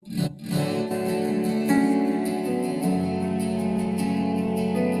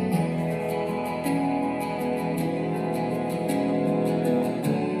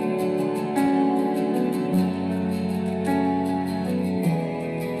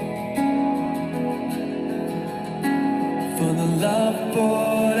the love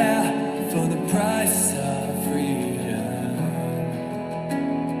poured out for the price of freedom.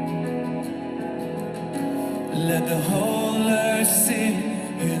 Let the whole earth sing,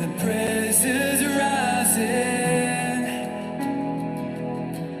 hear the praises rising.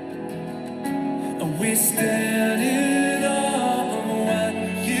 And we stand in awe of what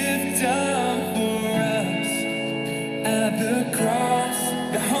you've done for us at the cross,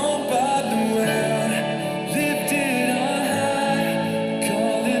 the hope of the world, lifted on high,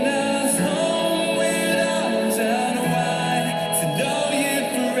 calling us home with arms out wide, to know you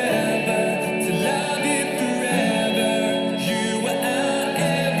forever, to love you forever. You are our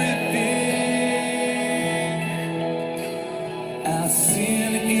everything. Our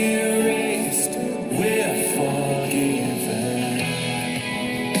sin erased, we're forgiven.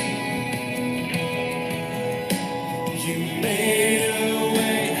 You made a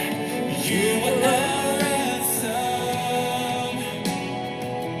way, you are our ransom.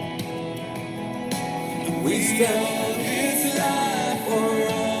 We stand this life for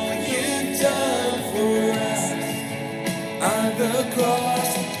all you've done for us. On the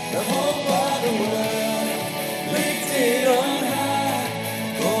cross, the hope of the world, lifted on high,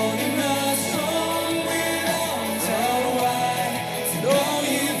 calling us home with arms out wide, to know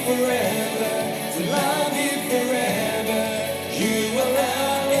you forever, to love you forever. You are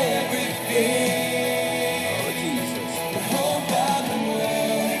our everything. Oh, Jesus. The hope of the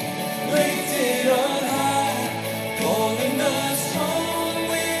world, lifted on high, calling us home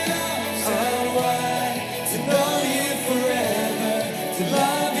with arms out wide, to know you forever, to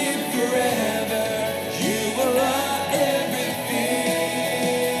love you forever. You are our everything.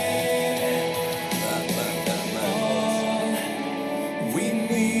 All we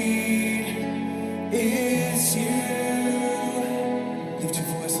need is you. Lift your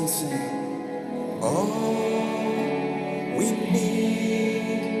voice and sing. All we need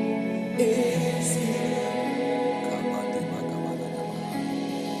is you.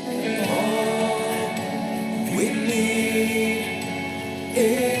 All we need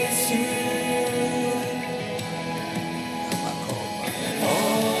is you.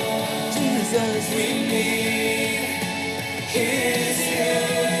 All Jesus we need is you.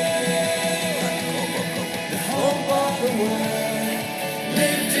 The hope of the world,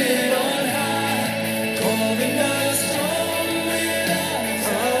 lifted on high, calling us home with arms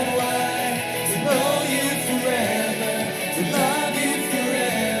out wide, to know you forever, to love you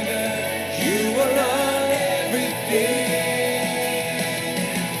forever. You are our everything.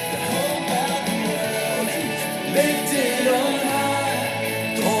 The hope of the world, lifted on high,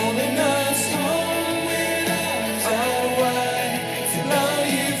 calling us home with arms out wide, to love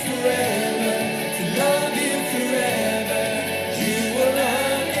you forever, to love you forever. You are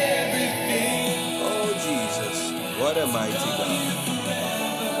our everything. Oh, Jesus. What a mighty God.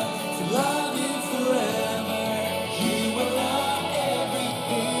 To love you forever. You are our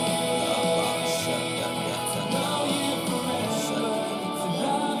everything. To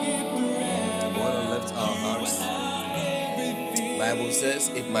love you forever. We want to lift our hearts. Bible says,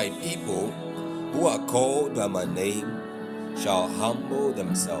 if my people who are called by my name shall humble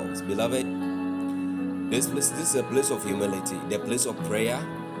themselves. Beloved, this is a place of humility. The place of prayer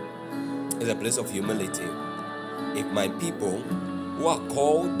is a place of humility. If my people who are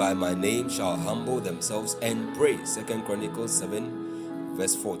called by my name shall humble themselves and pray, 2 Chronicles 7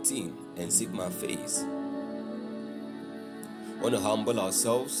 verse 14, and seek my face. We want to humble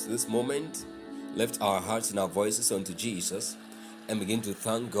ourselves this moment, lift our hearts and our voices unto Jesus, and begin to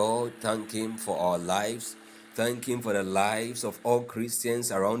thank God, thank Him for our lives, thank Him for the lives of all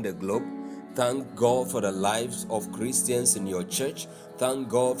Christians around the globe. Thank God for the lives of Christians in your church. Thank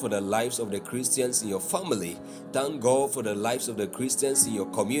God for the lives of the Christians in your family. Thank God for the lives of the Christians in your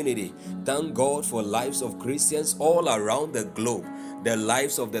community. Thank God for lives of Christians all around the globe. The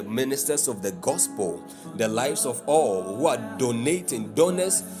lives of the ministers of the gospel. The lives of all who are donating,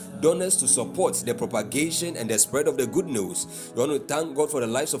 donors to support the propagation and the spread of the good news. We want to thank God for the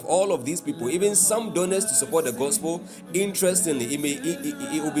lives of all of these people, even some donors to support the gospel. Interestingly,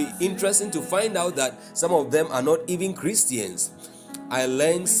 it will be interesting to find out that some of them are not even Christians. I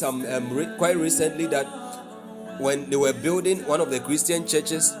learned some quite recently that when they were building one of the Christian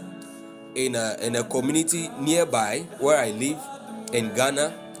churches in a community nearby where I live in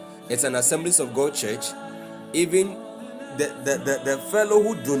Ghana, it's an Assemblies of God church. Even the fellow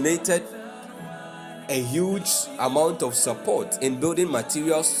who donated a huge amount of support in building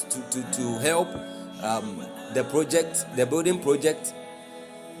materials to help the building project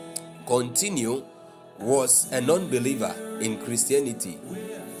continue was a non-believer in Christianity.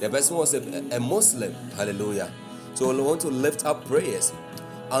 The person was a Muslim. Hallelujah. So we want to lift up prayers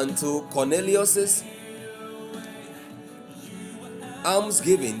unto Cornelius's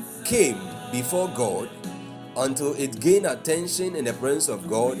almsgiving came before God, until it gained attention in the presence of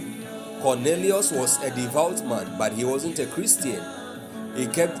God. Cornelius was a devout man, but he wasn't a Christian. He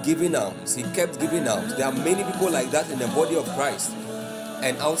kept giving alms. There are many people like that in the body of Christ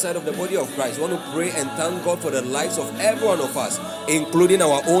and outside of the body of Christ. We want to pray and thank God for the lives of every one of us, including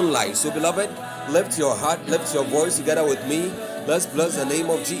our own lives. So beloved, lift your heart, lift your voice together with me. Let's bless the name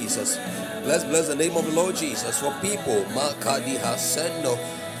of Jesus. Let's bless the name of the Lord Jesus for people.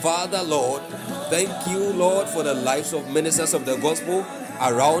 Father, Lord, thank you, Lord, for the lives of ministers of the gospel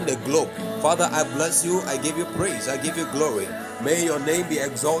around the globe. Father, I bless you. I give you praise. I give you glory. May your name be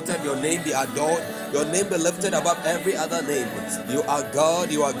exalted, your name be adored, your name be lifted above every other name. You are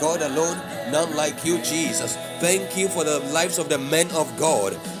God alone, none like you, Jesus. Thank you for the lives of the men of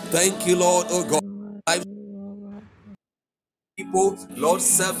God. Thank you, Lord, oh God. Lives of people, Lord,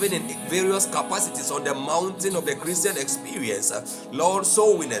 serving in various capacities on the mountain of the Christian experience. Lord,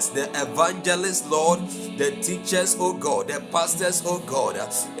 soul winners, the evangelists, Lord, the teachers, oh God, the pastors, oh God,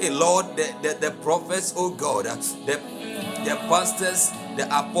 Lord, the prophets, oh God, the pastors, the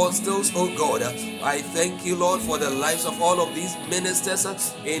apostles, oh God. I thank you, Lord, for the lives of all of these ministers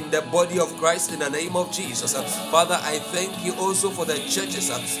in the body of Christ in the name of Jesus. Father, I thank you also for the churches,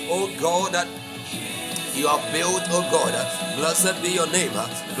 oh God, that you are built, oh God. Blessed be your name.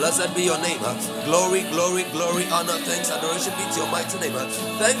 Blessed be your name. Glory, glory, glory, honor, thanks, adoration be to your mighty name.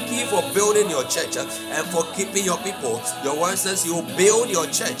 Thank you for building your church and for keeping your people. Your word says you build your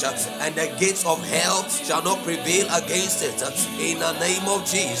church and the gates of hell shall not prevail against it. In the name of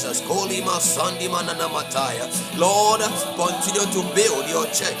Jesus. Lord, continue to build your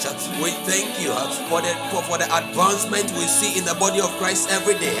church. We thank you for the advancement we see in the body of Christ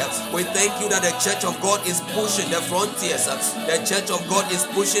every day. We thank you that the church of God is pushing the frontiers. The church of God is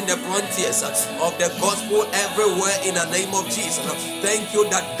pushing the frontiers of the gospel everywhere in the name of Jesus. Thank you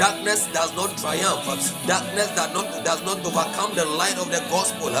that darkness does not triumph. Darkness does not overcome the light of the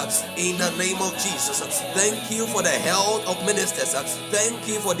gospel in the name of Jesus. Thank you for the health of ministers. Thank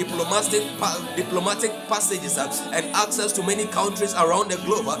you for diplomatic passages and access to many countries around the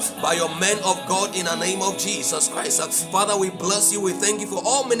globe by your men of God in the name of Jesus Christ. Father, we bless you. We thank you for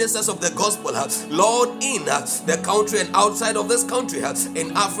all ministers of the gospel, Lord, in the country and outside of this country,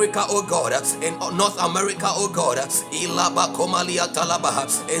 in Africa, oh God, in North America, oh God, in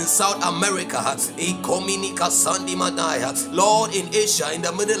South America, Lord, in Asia, in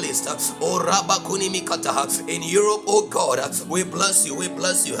the Middle East, in Europe, oh God, we bless you, we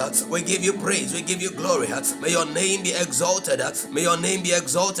bless you, we give you praise, we give you glory. May your name be exalted, may your name be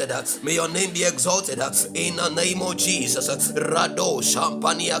exalted, may your name be exalted in the name of Jesus. Rado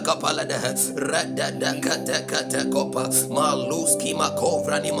Shampania Kapalade,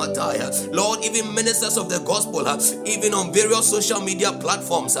 Lord, even ministers of the gospel, even on various social media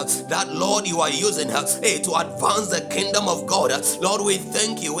platforms, that Lord you are using to advance the kingdom of God. Lord, we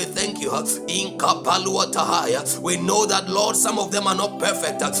thank you, we thank you. In we know that, Lord, some of them are not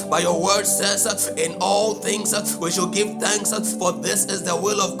perfect, but your word says in all things we should give thanks, for this is the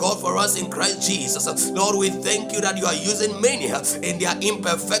will of God for us in Christ Jesus. Lord, we thank you that you are using many in their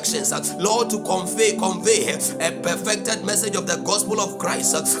imperfections, Lord, to convey a perfected message of the gospel of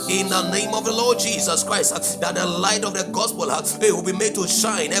Christ in the name of the Lord Jesus Christ, that the light of the gospel will be made to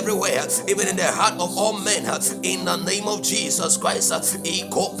shine everywhere, even in the heart of all men, in the name of Jesus Christ.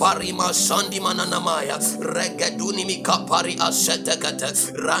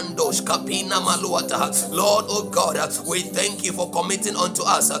 Lord, oh God, we thank you for committing unto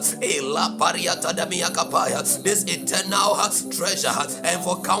us this eternal treasure, and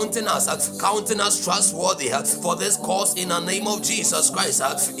for counting us trustworthy for this cause in the name of Jesus Christ.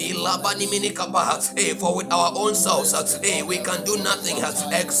 For with our own selves we can do nothing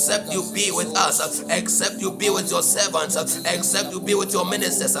except you be with us, except you be with your servants, except you be with your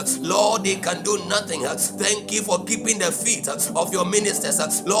ministers. Lord, they can do nothing. Thank you for keeping the feet of your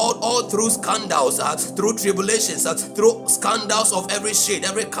ministers, Lord, all through scandals, through tribulations, through scandals of every shade,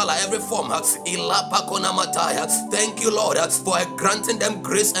 every color, every form. Thank you, Lord, for granting them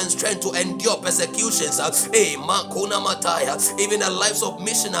grace and strength to endure persecutions. Even the lives of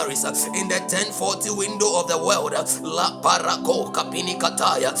missionaries in the 1040 window of the world. La parako kapini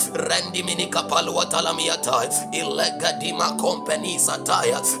kataya, rendi mini kapalu atalamiata, illegadima company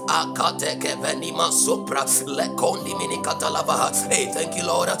sataya, Akate kevenima supra lekondi minikatalava. Hey, thank you,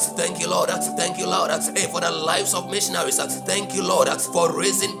 Lord. Thank you, Lord. Thank you, Lord. Hey, for the lives of missionaries. Thank you, Lord, for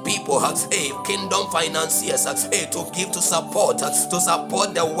raising people. Hey, kingdom financiers. Hey, to give, to support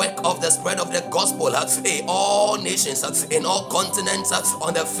the work of the spread of the gospel. Hey, all nations in all continents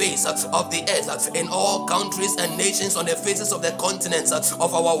on the face of the earth, in all countries and nations on the faces of the continents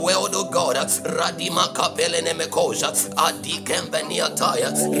of our world, oh God. Radima kapelene mekoja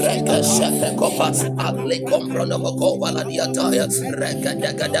adikembeniataya reka shepekopa agle komprono mokova la diataya reka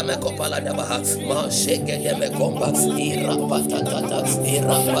daga mekopa dabaha masheke demekomba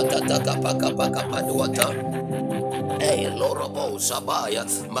irapatata kapaka paduata. Hey, Lorobo Sabaya,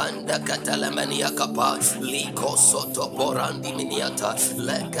 Manda Catalamania Capa, Liko Soto Borandi Miniata,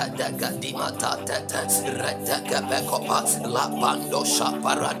 Lega Daga Dimata Teta, Retaka Becopa, La Pando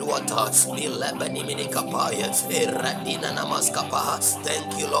Shaparaduata, Ilebani Minicapaya, Eradina Namaskapa.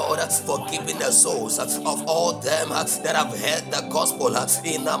 Thank you, Lord, for keeping the souls of all them that have heard the gospel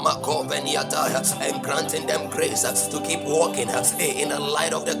in Namakobeniata and granting them grace to keep walking in the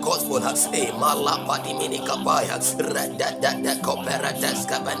light of the gospel. Malapa Minicapaya. Thank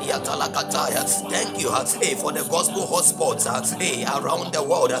you for the gospel hotspots around the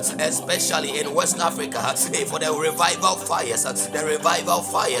world, especially in West Africa, for the revival fires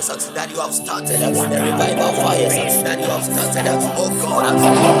that you have started, oh God.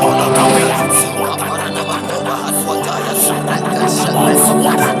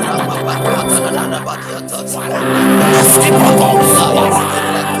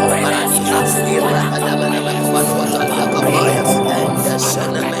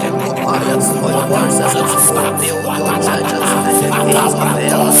 For your word says, build your church, and the gates of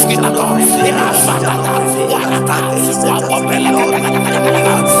hell shall not prevail against it. Lord, we thank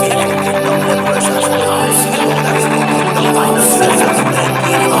you for kingdom laborers. We thank you, Lord, for kingdom finances. Thank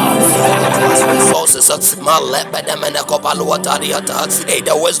you for giving to us resources. Hey,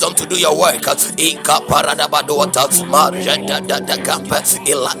 the wisdom to do your work.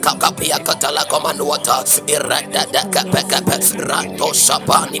 Rato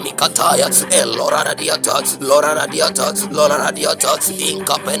Shapani Mikataya, Lora Radiata,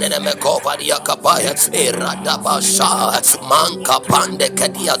 Inka Penene Mekova Diakapaya, Radabasha, Manka Pande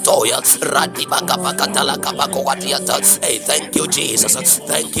Kadiatoya, Radibaka Pakatala Kabako Wadiata. Hey, thank you, Jesus.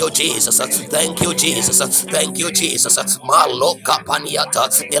 Thank you, Jesus. Thank you, Jesus. Thank you, Jesus. Maloka Paniata,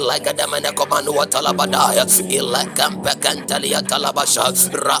 Ilagadamana Komanu Talabadaya, Ilakampakantalia Talabasha,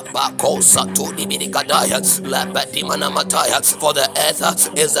 Rabako Satuni Minikadaya, Labadimana Mataya. For the earth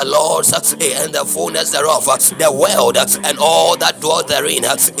is the Lord's and the fullness thereof, the world and all that dwell therein.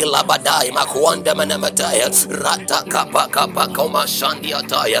 Ilabadai Makwanda Manamataya, Rata Kapa Kapa Koma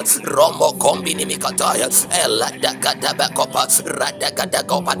Shandiataya, Romo Kombini Mikataya, Eladakadabakopa,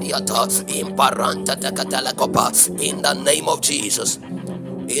 Radakadakopadiata, Imparanta Takatalakopa, in the name of Jesus.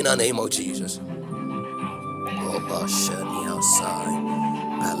 In the name of Jesus. Oba Shania Sai,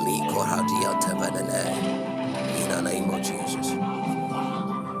 Aliko Hadia Tavanane. In the name of Jesus.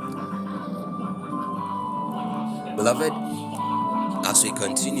 Beloved, as we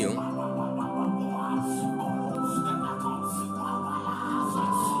continue, we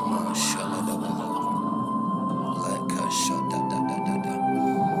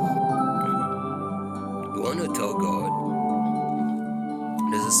want to tell God,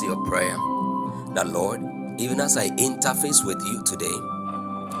 this is your prayer, that Lord, even as I interface with you today,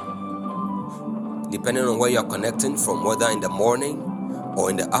 depending on where you're connecting from, whether in the morning or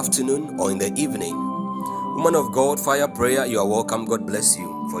in the afternoon or in the evening, woman of God, fire prayer, you are welcome. God bless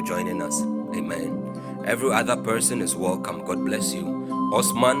you for joining us. Amen. Every other person is welcome. God bless you.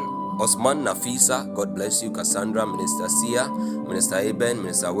 Osman Nafisa, God bless you. Cassandra, Minister Sia, Minister Eben,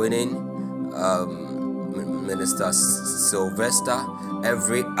 Minister Winning, Minister Sylvester,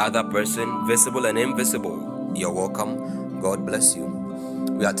 every other person, visible and invisible, you're welcome. God bless you.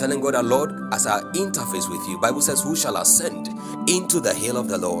 We are telling God, our Lord, as I interface with you, Bible says, who shall ascend into the hill of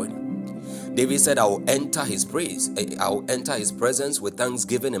the Lord? David said, I will enter his praise. I will enter his presence with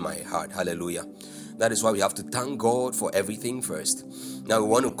thanksgiving in my heart. Hallelujah. That is why we have to thank God for everything first. Now we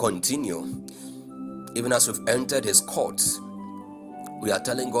want to continue. Even as we've entered his courts, we are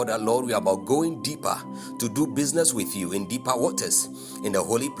telling God that, Lord, we are about going deeper to do business with you in deeper waters, in the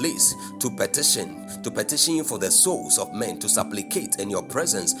holy place, to petition you for the souls of men, to supplicate in your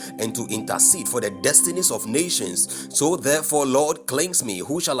presence and to intercede for the destinies of nations. So therefore, Lord, cleanse me.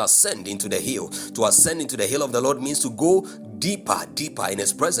 Who shall ascend into the hill? To ascend into the hill of the Lord means to go deeper in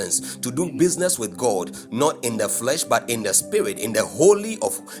his presence, to do business with God, not in the flesh but in the spirit, in the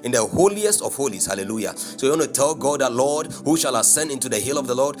holiest of holies. Hallelujah. So you want to tell God that, Lord, who shall ascend into the hill of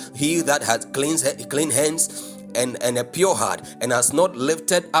the Lord, he that has clean hands and a pure heart, and has not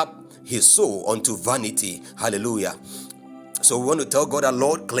lifted up his soul unto vanity. Hallelujah. So we want to tell God, our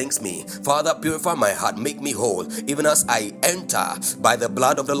Lord, cleanse me. Father, purify my heart, make me whole, even as I enter by the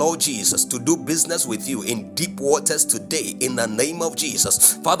blood of the Lord Jesus to do business with you in deep waters today, in the name of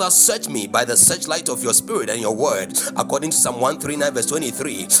Jesus. Father, search me by the searchlight of your spirit and your word. According to Psalm 139 verse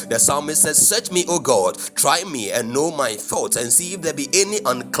 23, the psalmist says, search me, O God, try me and know my thoughts, and see if there be any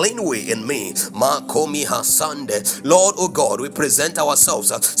unclean way in me. Makomi Hasande. Lord, O God, we present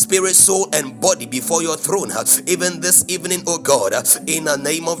ourselves, spirit, soul, and body before your throne, even this evening, oh God, in the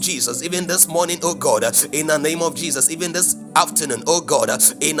name of Jesus, even this morning, oh God, in the name of Jesus, even this afternoon, oh God,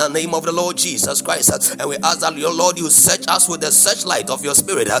 in the name of the Lord Jesus Christ. And we ask that your Lord, you search us with the searchlight of your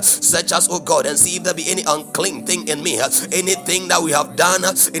spirit, search us, oh God, and see if there be any unclean thing in me, anything that we have done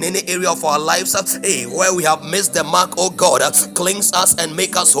in any area of our lives, where we have missed the mark, oh God, cleanse us and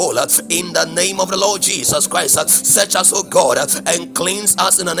make us whole, in the name of the Lord Jesus Christ. Search us, oh God, and cleanse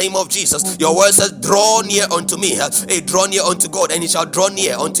us in the name of Jesus. Your word says, draw near unto me, draw near unto God, and he shall draw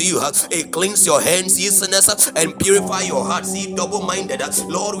near unto you. Cleanse your hands, ye sinners, and purify your hearts, ye double-minded.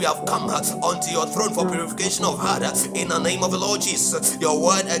 Lord, we have come unto your throne for purification of heart, in the name of the Lord Jesus. Your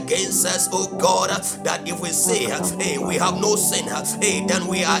word again says, oh God, that if we say we have no sin, then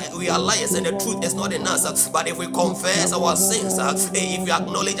we are liars, and the truth is not in us. But if we confess our sins, if we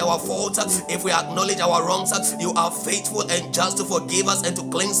acknowledge our faults, if we acknowledge our wrongs, you are faithful and just to forgive us and to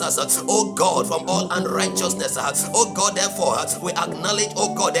cleanse us, oh God, from all unrighteousness. Oh God, therefore we acknowledge,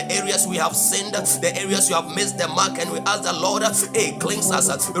 oh God, the areas we have sinned, the areas we have missed the mark, and we ask the Lord, cleanse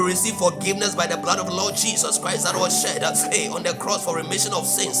us. We receive forgiveness by the blood of the Lord Jesus Christ that was shed on the cross for remission of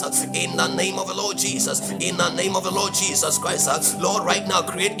sins, in the name of the Lord Jesus, in the name of the Lord Jesus Christ. Lord, right now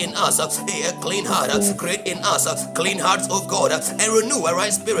create in us a clean heart, create in us clean hearts, oh God, and renew a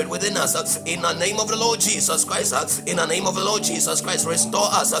right spirit within us, in the name of the Lord Jesus Christ. In the name of the Lord Jesus Christ, restore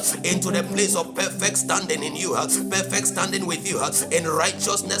us into the place of perfect standing in you, perfect standing with you in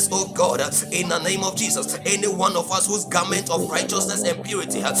righteousness, oh God, in the name of Jesus. Any one of us whose garment of righteousness and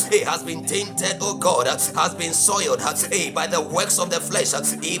purity has been tainted, oh God, has been soiled by the works of the flesh,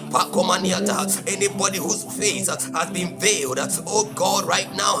 anybody whose face has been veiled, oh God,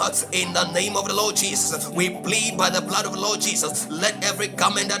 right now, in the name of the Lord Jesus, we plead by the blood of the Lord Jesus, let every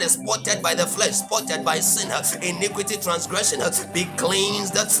garment that is spotted by the flesh, spotted by sin, iniquity, transgression, be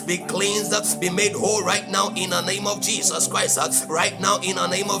cleansed, be made whole right now in the name of Jesus Christ. Right now in the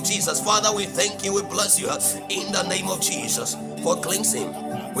name of Jesus. Father, we thank you, we bless you in the name of Jesus for cleansing.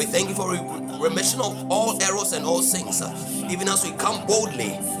 We thank you for remission of all errors and all sins, even as we come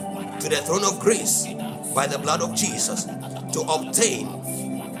boldly to the throne of grace by the blood of Jesus to obtain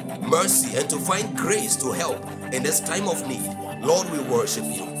mercy and to find grace to help in this time of need. Lord, we worship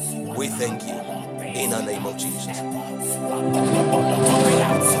you. We thank you in the name of Jesus.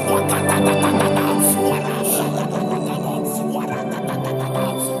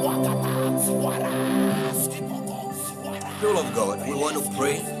 People of God, we want to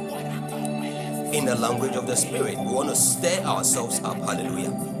pray in the language of the Spirit. We want to stir ourselves up.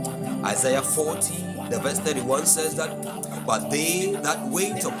 Hallelujah. Isaiah 40, the verse 31 says that, but they that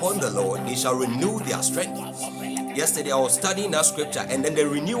wait upon the Lord, they shall renew their strength. Yesterday I was studying that scripture, and then the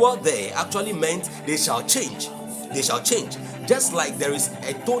renewal there actually meant they shall change. They shall change. Just like there is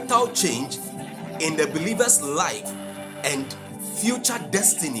a total change in the believer's life and future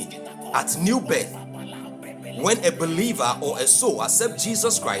destiny at new birth. When a believer or a soul accepts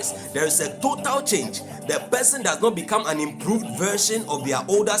Jesus Christ, there is a total change. The person does not become an improved version of their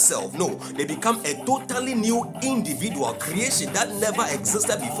older self. No, they become a totally new individual creation that never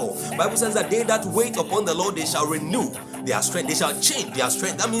existed before. The Bible says that they that wait upon the Lord, they shall renew their strength. They shall change their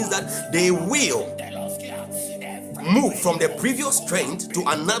strength. That means that they will move from the previous strength to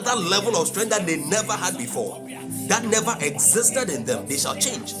another level of strength that they never had before, that never existed in them. They shall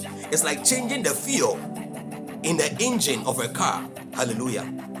change. It's like changing the fuel in the engine of a car. Hallelujah.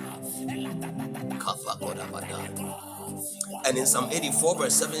 And in Psalm 84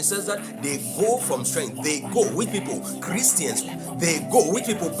 verse 7 it says that they go from strength. They go with people, Christians. They go with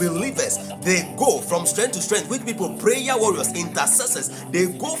people, believers. They go from strength to strength with people, prayer warriors, intercessors. They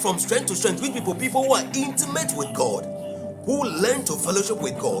go from strength to strength with people, people who are intimate with God, who learn to fellowship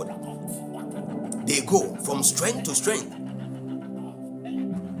with God. They go from strength to strength.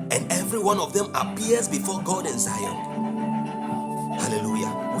 And every one of them appears before God in Zion.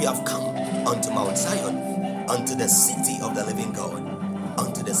 Hallelujah. We have come unto Mount Zion, unto the city of the living God,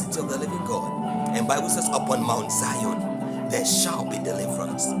 unto the city of the living God. And Bible says, upon Mount Zion there shall be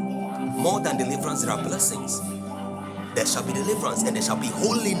deliverance. More than deliverance, there are blessings. there shall be deliverance, and there shall be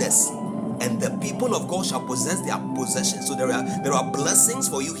holiness, and the people of God shall possess their possessions. So there are blessings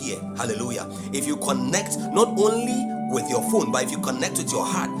for you here. Hallelujah. If you connect not only with your phone, but if you connect with your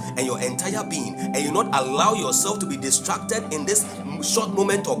heart and your entire being, and you not allow yourself to be distracted in this short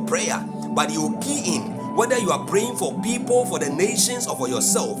moment of prayer, but you key in, whether you are praying for people, for the nations, or for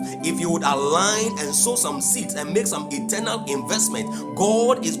yourself, if you would align and sow some seeds and make some eternal investment,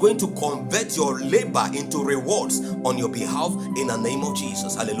 God is going to convert your labor into rewards on your behalf in the name of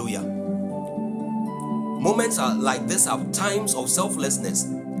Jesus. Hallelujah. Moments are like this are times of selflessness.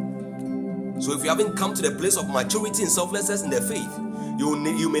 So if you haven't come to the place of maturity and selflessness in the faith,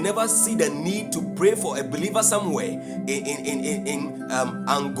 you may never see the need to pray for a believer somewhere in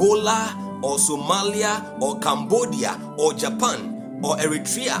Angola or Somalia or Cambodia or Japan or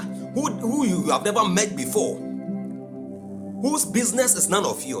Eritrea, who you have never met before, whose business is none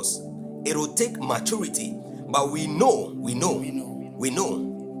of yours. It will take maturity, but we know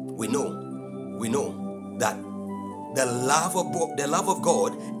that the love of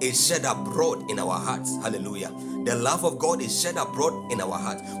God is shed abroad in our hearts. Hallelujah. The love of God is shed abroad in our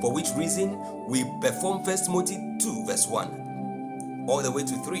hearts, for which reason we perform 1 Timothy 2 verse 1 all the way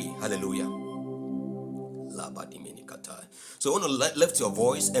to 3. Hallelujah. So you want to lift your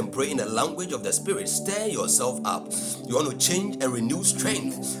voice and pray in the language of the Spirit. Stir yourself up. You want to change and renew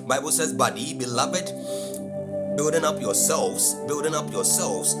strength. Bible says, "But ye, beloved, building up yourselves.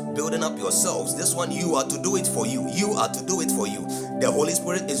 This one, you are to do it for you. The Holy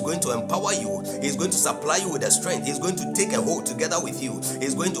Spirit is going to empower you. He's going to supply you with the strength. He's going to take a hold together with you.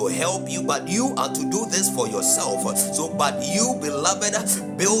 He's going to help you, but you are to do this for yourself. So, but you, beloved,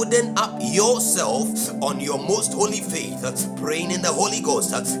 building up yourself on your most holy faith, praying in the Holy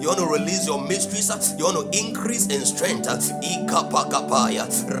Ghost. You want to release your mysteries. You want to increase in strength. Rando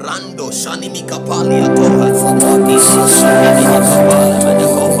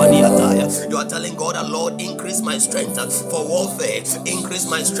you are telling God, Lord, increase my strength for warfare, increase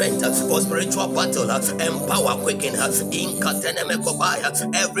my strength for spiritual battle, empower, quicken.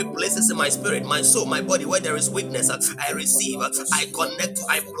 Every place is in my spirit, my soul, my body where there is weakness, I receive, I connect,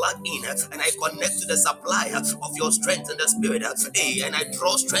 I plug in, and I connect to the supply of your strength in the spirit. And I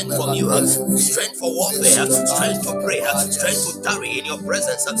draw strength from you, strength for warfare, strength to pray, strength to tarry in your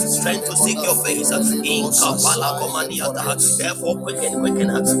presence, strength to seek your face. Therefore, quicken my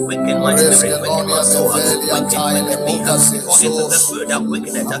spirit, quicken my soul, quicken me. For it is the spirit that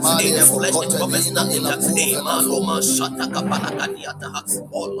quickeneth, the flesh it profits nothing. Maloma shataka palakadiata,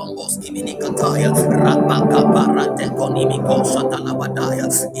 Olombos kiminikataya, Rabakaparate konimiko shatalabadaya,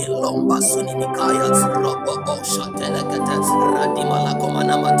 Ilomba sunimikaya, Robobo shatelekete, Radimala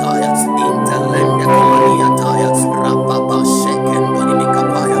komanamataya, Intelende komaniataya, Rababa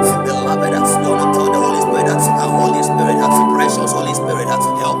shekendonimikapaya. Beloved, don't tell the Holy Spirit, Holy Spirit, precious Holy Spirit,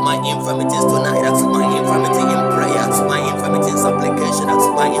 help my infirmities tonight, my infirmity in prayer, my infirmity in supplication,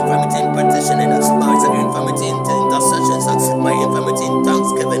 my infirmity in petitioning, my infirmity in intercessions, my infirmity in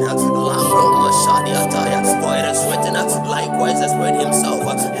thanksgiving. For it is written, likewise the Spirit Himself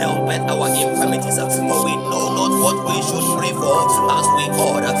helpeth our infirmities, for we know not what we should pray for as we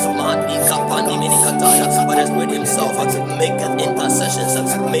ought. But the Spirit Himself maketh intercessions.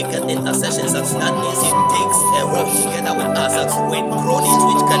 That means He takes a hold together with us with groanings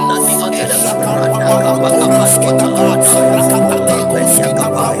which cannot be uttered.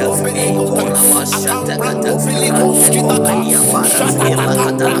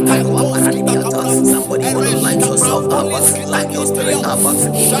 Somebody want to light yourself up, light your spirit up. The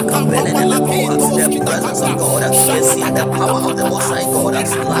presence of God is in the power of the Most High God.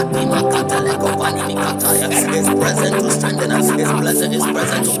 Is present to strengthen us, is present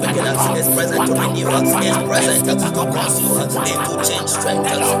to quicken us, is present to renew us, is present to cause you to change strength.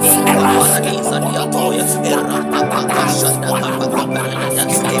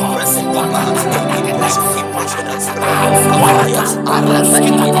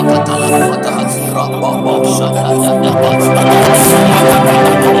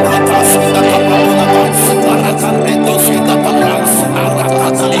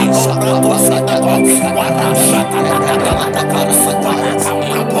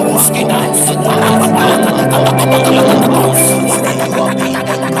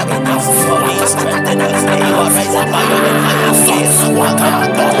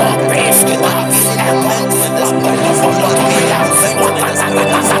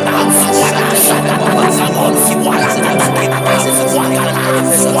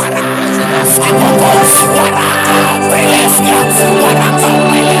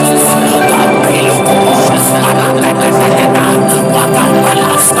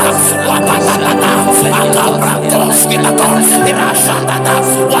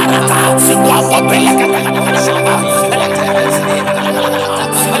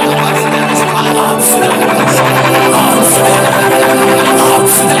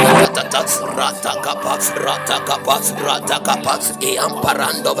 Ratakapa,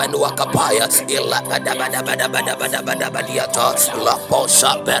 Iamparando Venuakapaya, Ilakadabadabadabadabadiata, La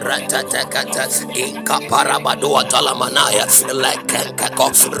Posha Beretta Tekata, Inkaparabadua Talamanaya,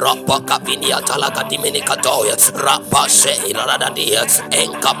 Lekenkako, Rapa Cavinia Talakadiminikatoya, Rapa Sheiladadia,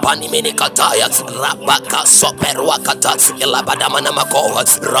 Enkapani Minikataya, Rabaka Soperuakata, Ilabadamanamakoa,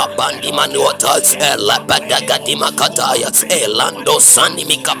 Rabandi Manuata, Elabadagadimakataya, Elando Sani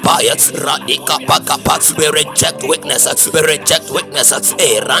Mikapaya, Radika Pakapa. We reject weakness. We reject weakness.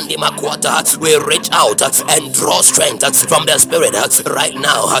 Randi Makwata. We reach out and draw strength from the spirit right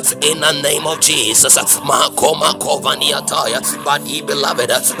now in the name of Jesus. Makoma Kovaniataya. But ye beloved,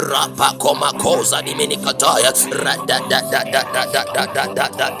 Rapa Koma Koza Diminikataya.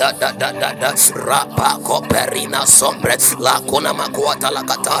 Rapa Koperina Sombre. Lakuna Makwata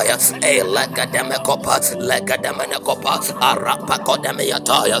Lakataya. Legademekopa. Legademekopa. Arapa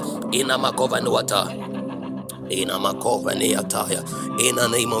Kodemiataya. Inamakovanuata. Inamakovaneataya. In the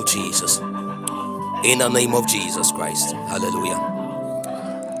name of Jesus. In the name of Jesus Christ. Hallelujah.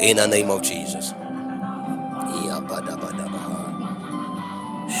 In the name of Jesus. Iyabadabadabaha.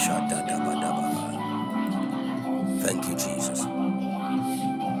 Shadadabadabaha. Thank you, Jesus.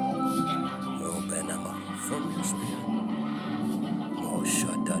 Oh, Benama. From your spirit. Oh,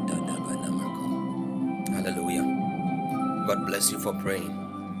 shadadadabanamako. Hallelujah. God bless you for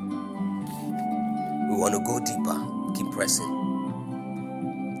praying. We want to go deeper. Keep pressing.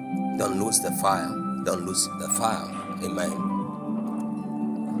 Don't lose the fire. Don't lose the fire. Amen.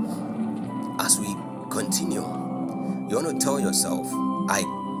 As we continue, you want to tell yourself, I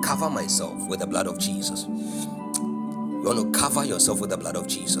cover myself with the blood of Jesus. You want to cover yourself with the blood of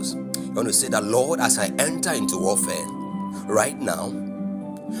Jesus. You want to say that, Lord, as I enter into warfare, right now,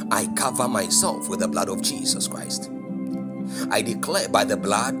 I cover myself with the blood of Jesus Christ. I declare by the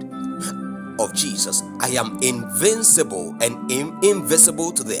blood of Jesus, I am invincible and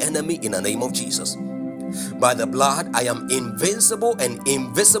invisible to the enemy in the name of Jesus. By the blood, I am invincible and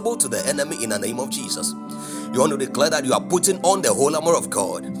invisible to the enemy in the name of Jesus. You want to declare that you are putting on the whole armor of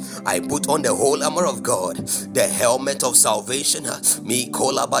God. I put on the whole armor of God, the helmet of salvation.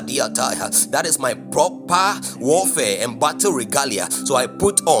 That is my proper warfare and battle regalia. So I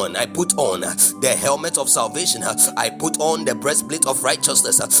put on the helmet of salvation. I put on the breastplate of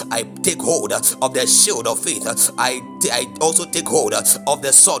righteousness. I take hold of the shield of faith. I also take hold of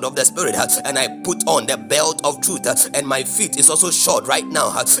the sword of the spirit, and I put on the belt of truth, and my feet is also shod right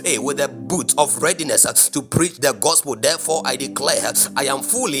now with the boot of readiness to preach the gospel. Therefore I declare I am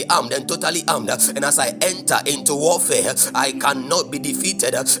fully armed and totally armed, and as I enter into warfare, I cannot be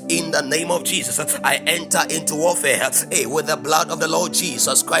defeated in the name of Jesus. I enter into warfare with the blood of the Lord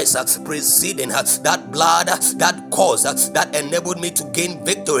Jesus Christ preceding that blood, that cause that enabled me to gain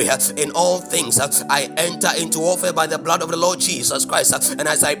victory in all things. I enter into warfare by the blood of the Lord Jesus Christ, and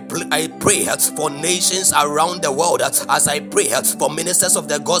as I pray for nations around the world, as I pray for ministers of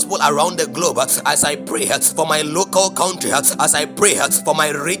the gospel around the globe, as I pray for my local country, as I pray for my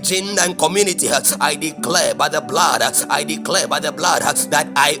region and community, I declare by the blood, that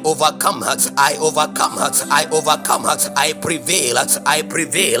I overcome, I prevail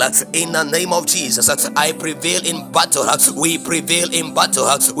in the name of Jesus. I prevail in battle. We prevail in battle.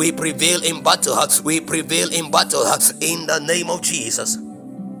 We prevail in battle. We prevail in battle in the name of Jesus.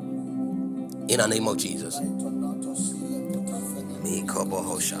 In the name of Jesus.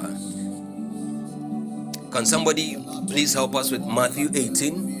 Can somebody please help us with Matthew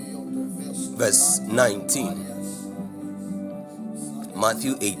 18 verse 19?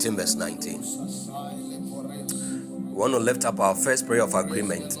 Matthew 18 verse 19. We want to lift up our first prayer of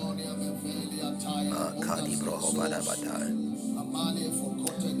agreement.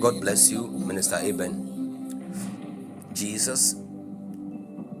 God bless you, Minister Eben. Jesus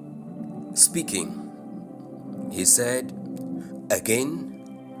speaking, he said, again,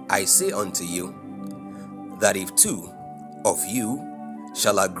 I say unto you, that if two of you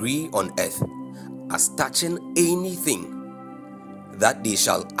shall agree on earth as touching anything that they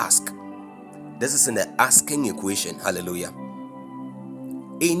shall ask. This is in the asking equation. Hallelujah.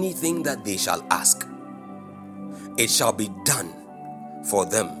 Anything that they shall ask, it shall be done for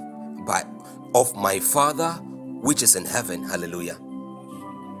them of my Father which is in heaven. Hallelujah.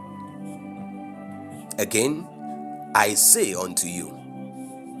 Again, I say unto you,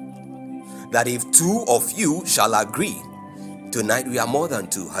 that if two of you shall agree, tonight we are more than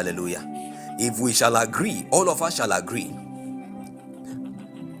two. Hallelujah. If we shall agree, all of us shall agree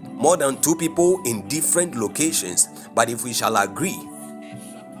more than two people in different locations, but if we shall agree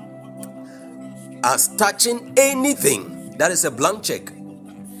as touching anything, that is a blank check.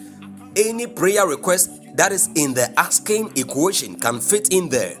 Any prayer request that is in the asking equation can fit in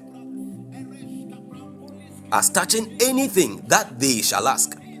there. As touching anything that they shall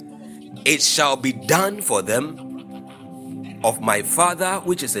ask, it shall be done for them of my Father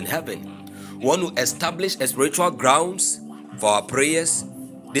which is in heaven. We want to establish a spiritual grounds for our prayers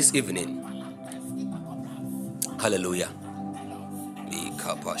this evening. Hallelujah.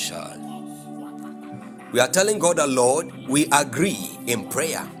 We are telling God the Lord, we agree in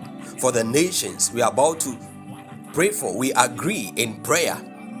prayer for the nations we are about to pray for. We agree in prayer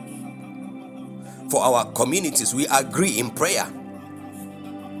for our communities. We agree in prayer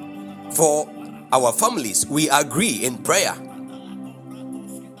for our families. We agree in prayer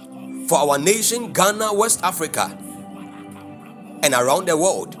for our nation, Ghana, West Africa, and around the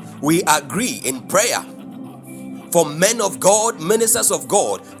world. We agree in prayer for men of God, ministers of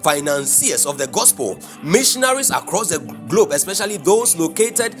God, financiers of the gospel, missionaries across the globe, especially those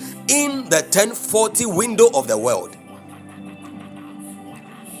located in the 1040 window of the world.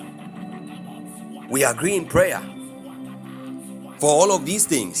 We agree in prayer for all of these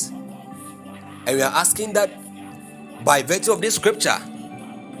things. And we are asking that by virtue of this scripture,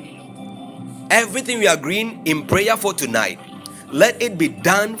 everything we are agreeing in prayer for tonight, let it be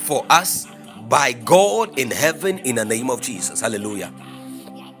done for us by God in heaven in the name of Jesus. Hallelujah.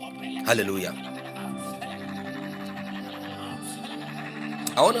 Hallelujah.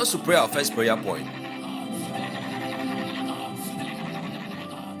 I want us to pray our first prayer point.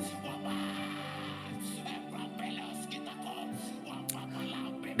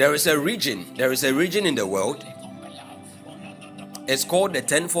 There is a region in the world. It's called the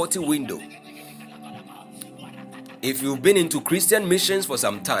 1040 window. If you've been into Christian missions for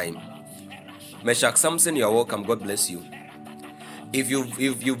some time, Meshach Samson, you're welcome. God bless you. If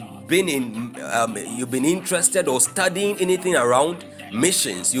you've been interested or studying anything around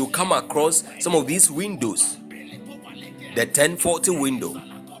missions, you come across some of these windows. The 1040 window.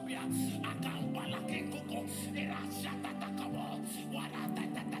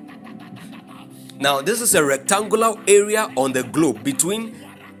 Now, this is a rectangular area on the globe between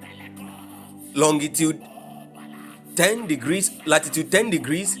longitude 10 degrees, latitude 10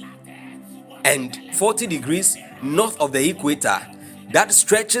 degrees and 40 degrees north of the equator, that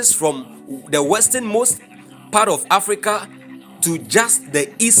stretches from the westernmost part of Africa to just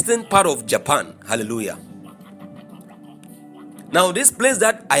the eastern part of Japan. Hallelujah. Now, this place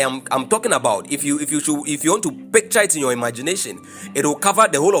that I'm talking about, if you want to picture it in your imagination, it will cover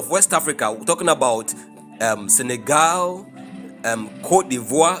the whole of West Africa. We're talking about Senegal, Cote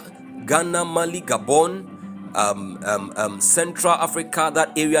d'Ivoire, Ghana, Mali, Gabon, Central Africa,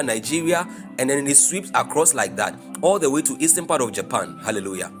 that area, Nigeria, and then it sweeps across like that, all the way to eastern part of Japan.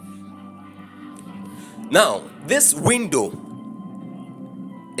 Hallelujah. Now, this window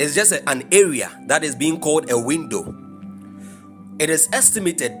is just an area that is being called a window. It is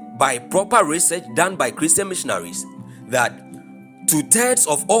estimated by proper research done by Christian missionaries that 2/3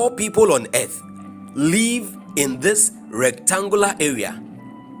 of all people on earth live in this rectangular area.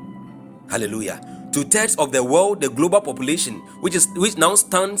 Hallelujah. 2/3 of the world, the global population, which now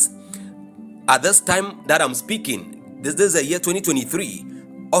stands at this time that I'm speaking. This is the year 2023,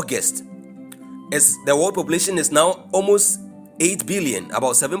 August. The world population is now almost 8 billion,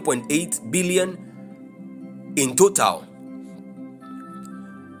 about 7.8 billion in total.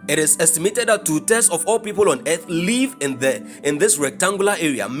 It is estimated that 2/3 of all people on earth live in this rectangular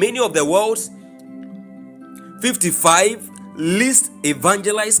area. Many of the world's 55 least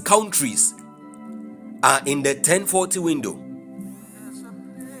evangelized countries are in the 1040 window.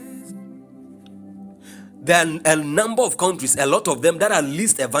 There are a number of countries, a lot of them, that are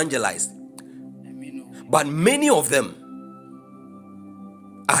least evangelized, but many of them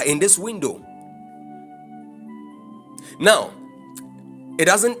are in this window. Now, it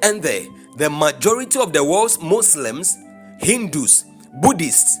doesn't end there. The majority of the world's Muslims, Hindus,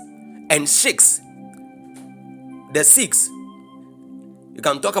 Buddhists, and Sikhs, the Sikhs, you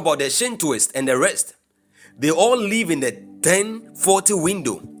can talk about the Shintoists and the rest, they all live in the 1040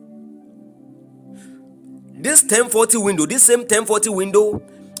 window. This 1040 window, this same 1040 window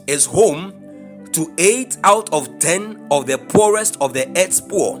is home to 8 out of 10 of the poorest of the earth's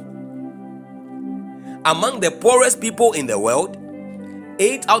poor. Among the poorest people in the world,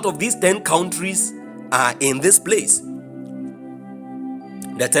 8 out of these 10 countries are in this place.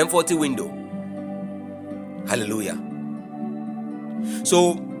 The 1040 window. Hallelujah.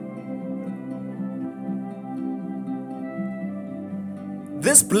 So,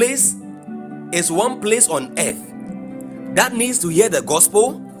 this place is one place on earth that needs to hear the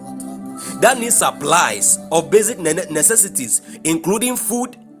gospel, that needs supplies of basic necessities, including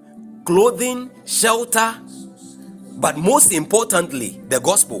food, clothing, shelter, but most importantly, the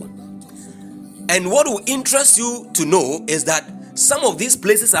gospel. And what will interest you to know is that some of these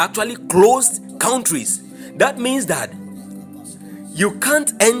places are actually closed countries. That means that you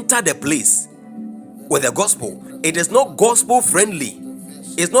can't enter the place with the gospel. It is not gospel friendly.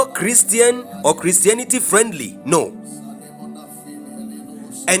 It's not Christian or Christianity friendly. No.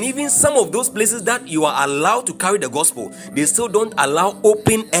 And even some of those places that you are allowed to carry the gospel, they still don't allow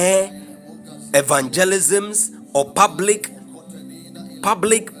open air evangelisms or public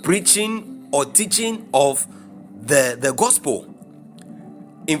preaching or teaching of the gospel.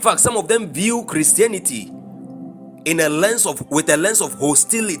 In fact, some of them view Christianity with a lens of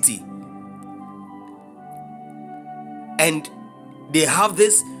hostility, and they have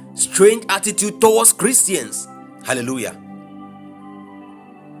this strange attitude towards Christians. Hallelujah.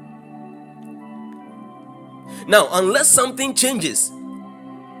 Now, unless something changes,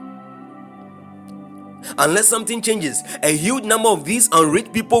 a huge number of these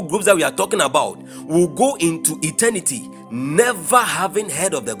unreached people groups that we are talking about will go into eternity never having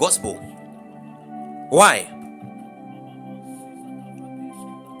heard of the gospel. Why?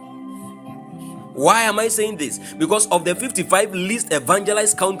 Why am I saying this? Because of the 55 least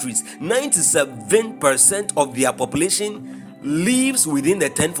evangelized countries, 97% of their population lives within the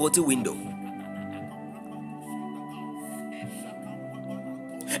 1040 window.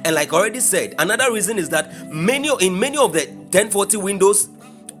 And like I already said, another reason is that in many of the 1040 windows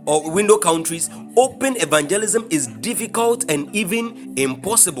or window countries, open evangelism is difficult and even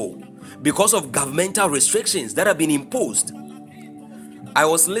impossible because of governmental restrictions that have been imposed. I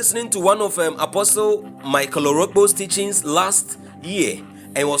was listening to one of Apostle Michael Orokpo's teachings last year,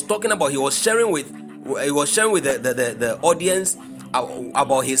 and he was sharing with the audience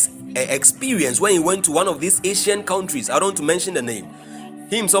about his experience when he went to one of these Asian countries. I don't want to mention the name.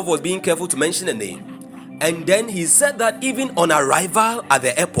 He himself was being careful to mention the name. And then he said that even on arrival at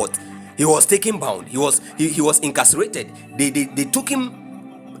the airport, he was taken bound. He was incarcerated. They took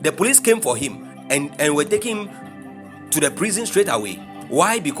him. The police came for him and were taking him to the prison straight away.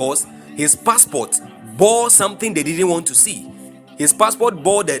 Why? Because his passport bore something they didn't want to see. His passport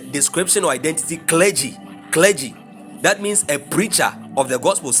bore the description or identity clergy. That means a preacher of the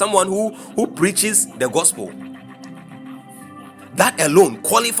gospel, someone who preaches the gospel. That alone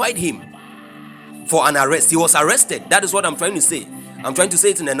qualified him for an arrest. He was arrested. That is what I'm trying to say. I'm trying to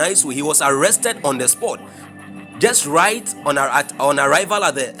say it in a nice way. He was arrested on the spot, just right on arrival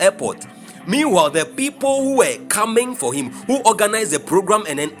at the airport. Meanwhile, the people who were coming for him, who organized the program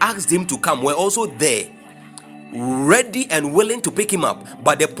and then asked him to come, were also there, ready and willing to pick him up.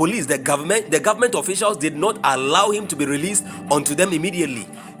 But the police, the government officials did not allow him to be released onto them immediately.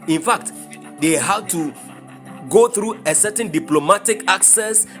 In fact, they had to go through a certain diplomatic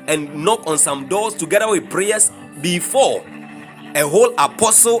access and knock on some doors together with prayers before a whole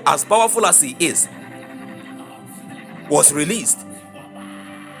apostle, as powerful as he is, was released.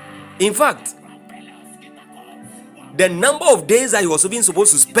 In fact, the number of days that he was even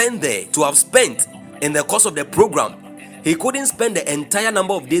supposed to spend there, to have spent in the course of the program, he couldn't spend the entire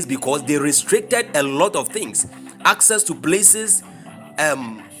number of days because they restricted a lot of things. Access to places,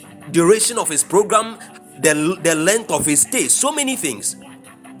 duration of his program, the length of his stay, so many things.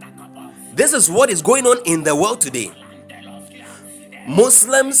 This is what is going on in the world today.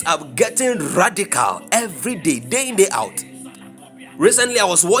 Muslims are getting radical every day, day in, day out. Recently, I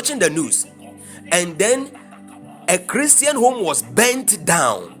was watching the news, and then a Christian home was burnt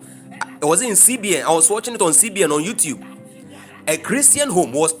down. It was in CBN. I was watching it on CBN on YouTube. A Christian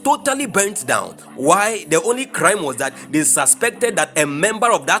home was totally burnt down. Why? The only crime was that they suspected that a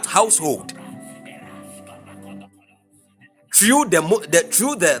member of that household, through the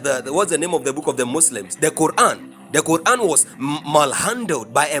what's the name of the book of the Muslims? The Quran. The Quran was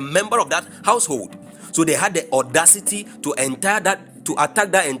malhandled by a member of that household. So they had the audacity to attack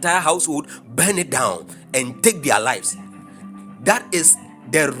that entire household, burn it down, and take their lives. That is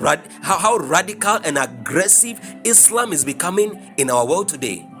how radical and aggressive Islam is becoming in our world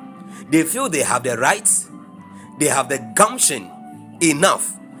today. They feel they have the rights, they have the gumption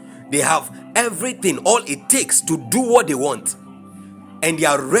enough, they have everything, all it takes to do what they want, and they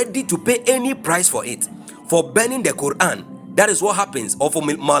are ready to pay any price for it. For burning the Quran, that is what happens, or for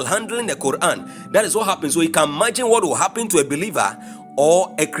malhandling the Quran, that is what happens. So you can imagine what will happen to a believer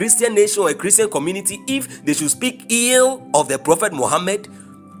or a Christian nation or a Christian community if they should speak ill of the Prophet Muhammad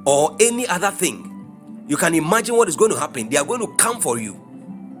or any other thing. You can imagine what is going to happen. They are going to come for you.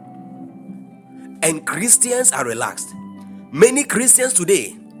 and Christians are relaxed. Many Christians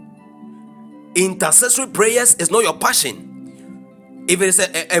today, intercessory prayers is not your passion. If it is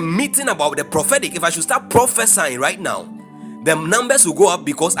a meeting about the prophetic, if I should start prophesying right now, the numbers will go up,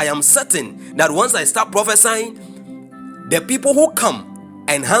 because I am certain that once I start prophesying, the people who come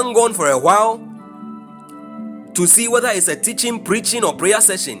and hang on for a while to see whether it's a teaching, preaching, or prayer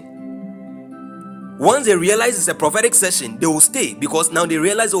session, once they realize it's a prophetic session, they will stay, because now they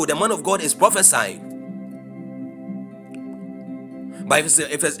realize, oh, the man of God is prophesying. But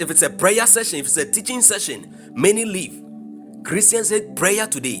if it's a prayer session, if it's a teaching session, many leave. Christians say prayer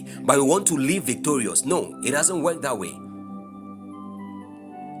today, but we want to live victorious. No, it doesn't work that way.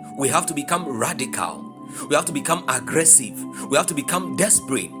 We have to become radical. We have to become aggressive. We have to become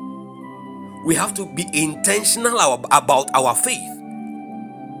desperate. We have to be intentional about our faith.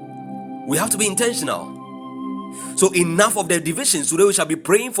 We have to be intentional. So enough of the divisions. Today we shall be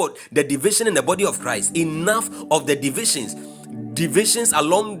praying for the division in the body of Christ. Enough of the divisions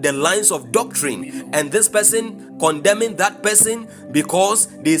along the lines of doctrine, and this person condemning that person because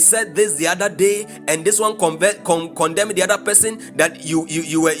they said this the other day, and this one condemning the other person that you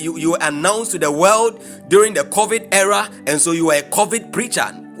were announced to the world during the COVID era, and so you were a COVID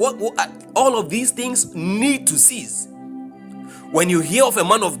preacher. What all of these things need to cease. When you hear of a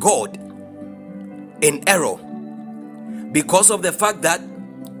man of God in error because of the fact that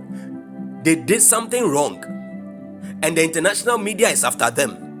they did something wrong, and the international media is after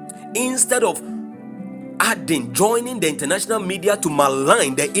them, instead of joining the international media to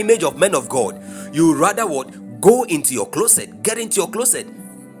malign the image of men of God, you rather what? Go into your closet, get into your closet,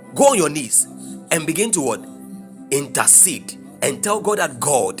 go on your knees, and begin to what? Intercede and tell God that,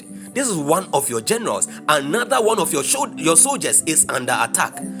 God, this is one of your generals, another one of your soldiers is under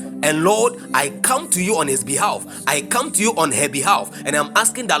attack, and Lord, I come to you on his behalf, I come to you on her behalf, and I'm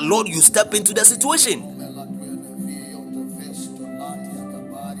asking that, Lord, you step into the situation.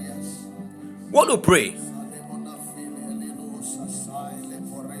 Want to pray?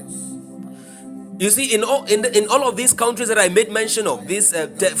 You see, in all of these countries that I made mention of, this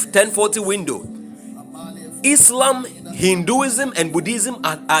 1040 window, Islam, Hinduism, and Buddhism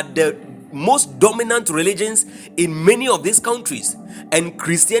are the most dominant religions in many of these countries, and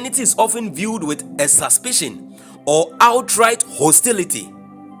Christianity is often viewed with a suspicion or outright hostility.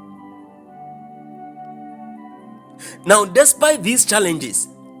 Now, despite these challenges,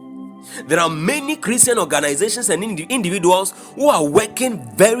 there are many Christian organizations and individuals who are working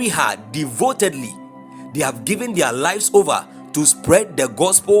very hard, devotedly. They have given their lives over to spread the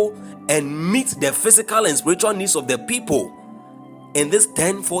gospel and meet the physical and spiritual needs of the people in this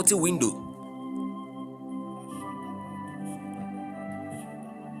 1040 window.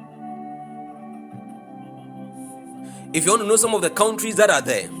 If you want to know some of the countries that are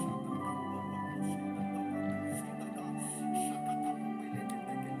there,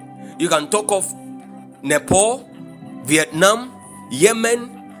 you can talk of Nepal, Vietnam,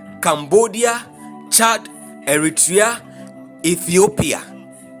 Yemen, Cambodia, Chad, Eritrea, Ethiopia.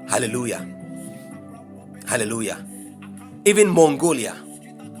 Hallelujah. Hallelujah. Even Mongolia.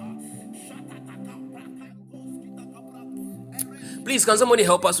 Please, can somebody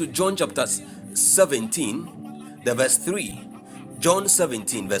help us with John chapter 17, the verse 3. John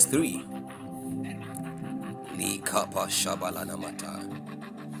 17, verse 3.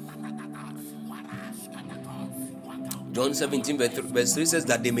 John 17 verse 3 says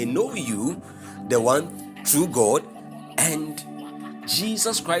that they may know you, the one true God, and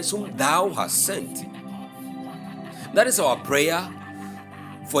Jesus Christ whom thou hast sent. That is our prayer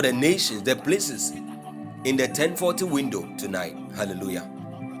for the nations, the places in the 1040 window tonight. Hallelujah.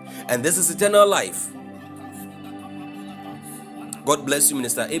 And this is eternal life. God bless you,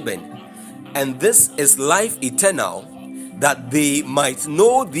 Minister Eben. And this is life eternal, that they might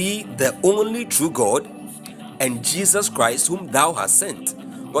know thee, the only true God, and Jesus Christ whom thou hast sent.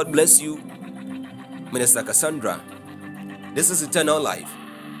 God bless you, Minister Cassandra. This is eternal life.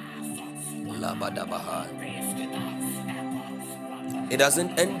 It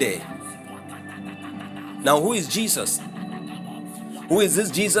doesn't end there. Now, who is Jesus? Who is this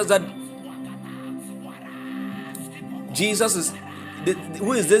Jesus that Jesus is?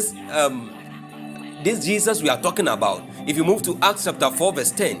 Who is this? This Jesus we are talking about. If you move to Acts chapter 4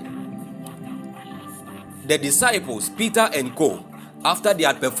 verse 10, the disciples, Peter and co, after they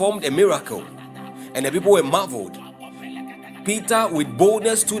had performed a miracle and the people were marveled, Peter with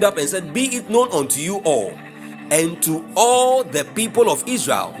boldness stood up and said, be it known unto you all and to all the people of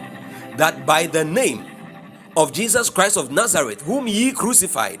Israel that by the name of Jesus Christ of Nazareth, whom ye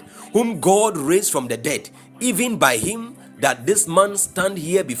crucified, whom God raised from the dead, even by him that this man stand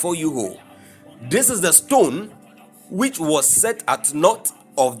here before you whole. This is the stone which was set at naught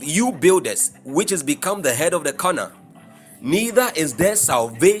of you builders, which is become the head of the corner. Neither is there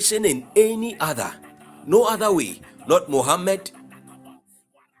salvation in any other, no other way, not Muhammad,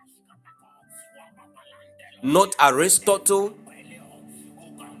 not Aristotle,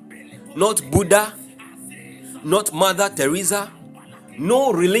 not Buddha, not Mother Teresa,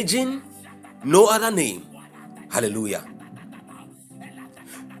 no religion, no other name. Hallelujah.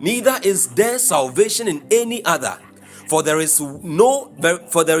 Neither is there salvation in any other, for there is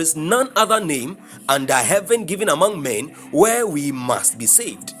none other name under heaven given among men where we must be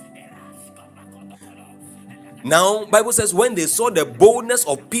saved. Now, Bible says, when they saw the boldness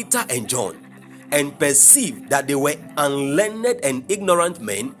of Peter and John and perceived that they were unlearned and ignorant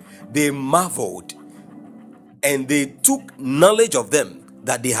men, they marveled, and they took knowledge of them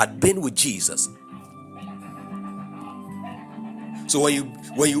that they had been with Jesus. So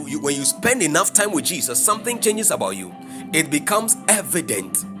when you spend enough time with Jesus, something changes about you. It becomes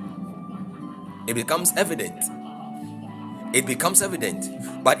evident. It becomes evident. It becomes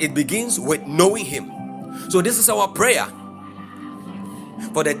evident. But it begins with knowing Him. So this is our prayer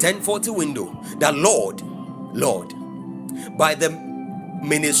for the 1040 window. That Lord, by the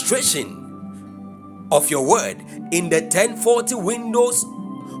ministration of your word in the 1040 window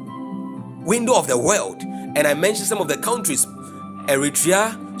of the world, and I mentioned some of the countries: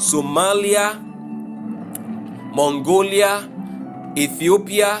 Eritrea, Somalia, Mongolia,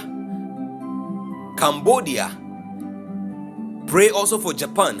 Ethiopia, Cambodia. Pray also for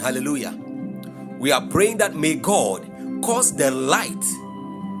Japan. Hallelujah. We are praying that may God cause the light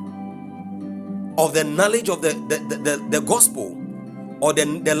of the knowledge of the gospel, or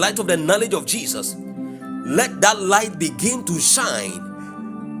the light of the knowledge of Jesus. Let that light begin to shine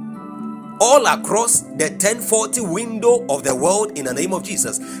all across the 1040 window of the world in the name of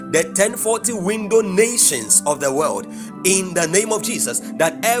Jesus. The 1040 window nations of the world in the name of Jesus.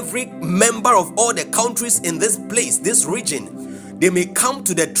 That every member of all the countries in this place, this region, they may come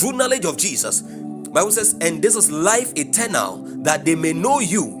to the true knowledge of Jesus. Bible says, and this is life eternal, that they may know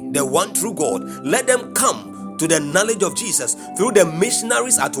you, the one true God. Let them come to the knowledge of Jesus through the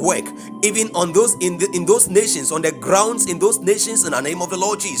missionaries at work, even on those in those nations, on the grounds in those nations, in the name of the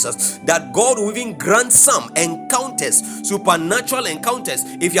Lord Jesus. That God will even grant some encounters, supernatural encounters.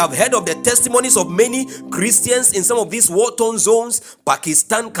 If you have heard of the testimonies of many Christians in some of these war-torn zones,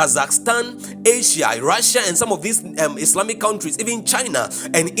 Pakistan, Kazakhstan, Asia, Russia, and some of these Islamic countries, even China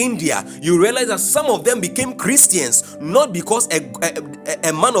and India, you realize that some of them became Christians not because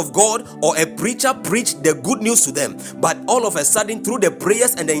a man of God or a preacher preached the good news to them, but all of a sudden, through the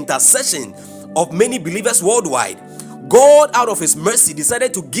prayers and the intercession of many believers worldwide, God, out of His mercy,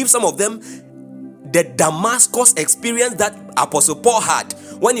 decided to give some of them the Damascus experience that Apostle Paul had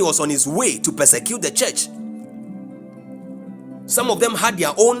when he was on his way to persecute the church. Some of them had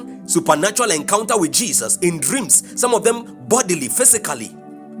their own supernatural encounter with Jesus in dreams, some of them bodily, physically.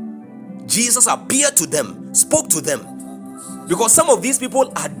 Jesus appeared to them, spoke to them, because some of these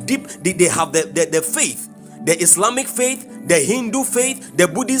people are deep. They have the faith, the Islamic faith, the Hindu faith, the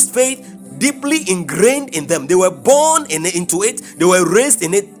Buddhist faith, deeply ingrained in them. They were born into it, they were raised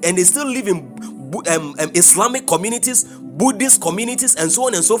in it, and they still live in Islamic communities, Buddhist communities, and so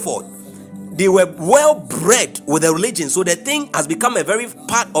on and so forth. They were well bred with the religion, so the thing has become a very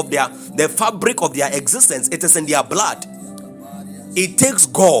part of the fabric of their existence. It is in their blood. It takes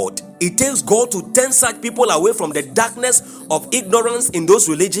God to turn such people away from the darkness of ignorance in those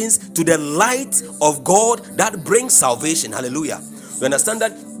religions to the light of God that brings salvation. Hallelujah. You understand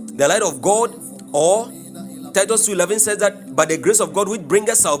that the light of God, or Titus 2:11 says that, but the grace of God which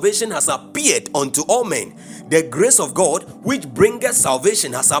bringeth salvation has appeared unto all men. The grace of God which bringeth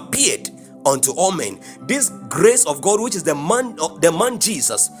salvation has appeared unto all men. This grace of God, which is the man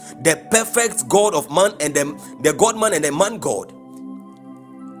Jesus, the perfect God of man, and the God man and the man God.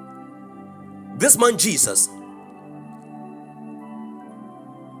 This man Jesus,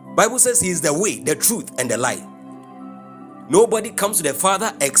 Bible says He is the way, the truth, and the light. Nobody comes to the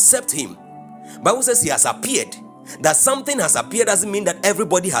Father except Him. Bible says He has appeared. That something has appeared doesn't mean that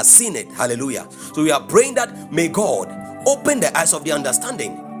everybody has seen it. Hallelujah. So we are praying that may God open the eyes of the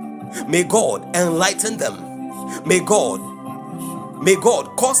understanding. May God enlighten them. May God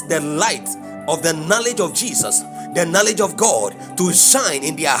cause the light of the knowledge of Jesus, the knowledge of God, to shine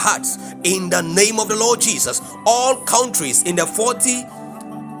in their hearts in the name of the Lord Jesus. All countries in the 1040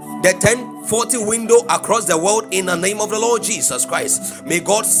 1040 window across the world in the name of the Lord Jesus Christ. May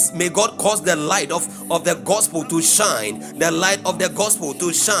God cause the light of the gospel to shine, the light of the gospel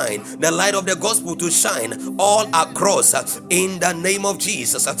to shine, the light of the gospel to shine all across in the name of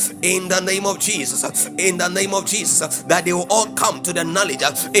Jesus, in the name of Jesus, in the name of Jesus, that they will all come to the knowledge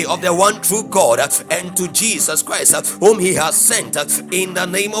of the one true God and to Jesus Christ, whom He has sent in the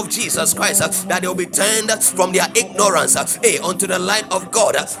name of Jesus Christ, that they will be turned from their ignorance unto the light of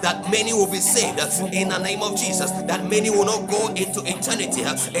God, that many will be saved in the name of Jesus, that many will not go into eternity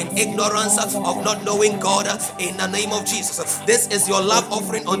in ignorance of not knowing God in the name of Jesus. This is your love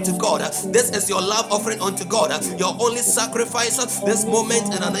offering unto God. This is your love offering unto God. Your only sacrifice this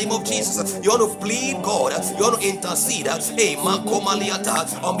moment in the name of Jesus. You want to plead God. You want to intercede.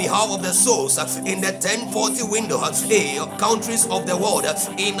 On behalf of the souls in the 1040 window, countries of the world,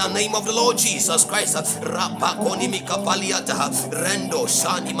 in the name of the Lord Jesus Christ. Rapakonimika paliata, Rendo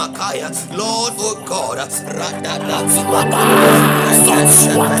Shani Makaya. Lord, oh God,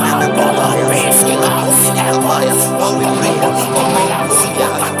 Lord, we pray for Mongolia,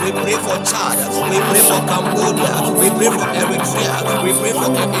 we pray for Chad, we pray for Cambodia, we pray for Eritrea, we pray for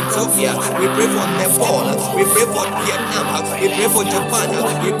Ethiopia, we pray for Nepal, we pray for Vietnam, we pray for Japan,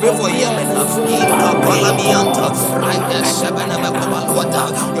 we pray for Yemen,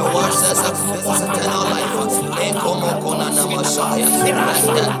 your word says this is eternal life.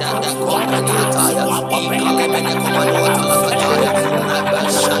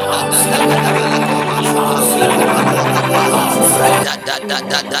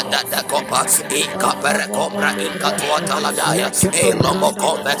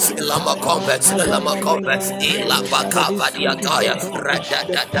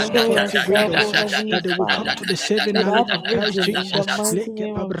 The 1040 windows that they will come to the saving knowledge of Christ Jesus.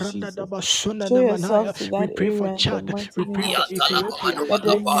 We pray for Chad, we pray for Ethiopia.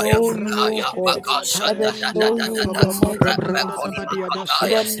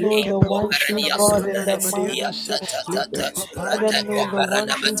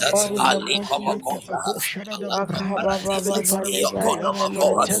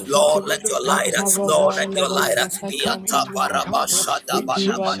 Lord, let your light, Lord, let your light We be a come into encounter with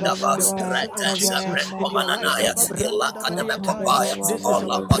Jesus, the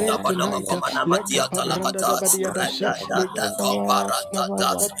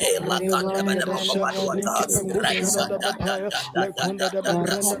power of Jesus, in your life.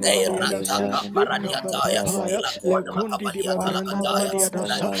 This is our prayer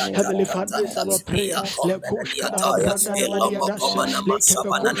tonight. Heavenly Father, this is our prayer.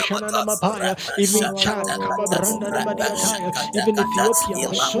 Even Chad, even Ethiopia,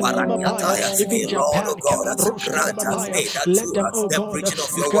 even Lord, oh Japan, God, grant us let through them, oh the God, preaching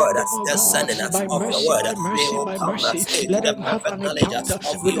of your word, grant them, oh the God, sending by of your mercy, word. by They mercy, will by come mercy. to Let the them have perfect an knowledge encounter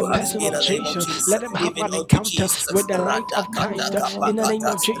of with the you person in of the name of Jesus. Jesus, Let them have even an unto encounter Jesus. with the light of Christ in the name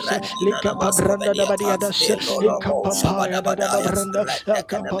of Jesus. Radina Namaskeveniata, Elolomo Shabadabadaya,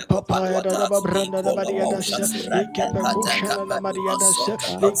 Redekanemekopaluata, Ikolomosha, Redekateka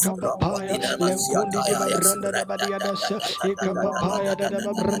Peluasota, Robodina Masiataya, Redenemekobradiataya,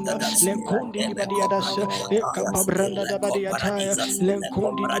 Elekoparadiza,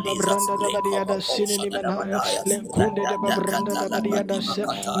 Lekobradiza, Lekomokosha Dadabadaya,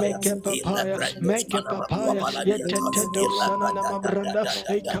 Redekatalabradimakataya,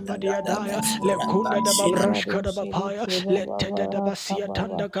 Ilebredosmanamakuapaladiata, Lekunda da babrashka da bapaya, leteda da basia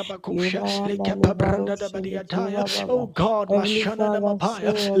tanda kabakusha, lekepa branda da badiataya. Oh God, Mashana da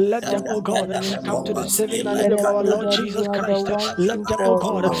bapaya, let them, oh God, come to the saving knowledge of our Lord Jesus Christ. Let them, oh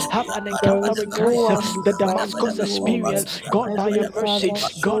God, have an encounter with Christ, the Damascus experience. God by your mercy,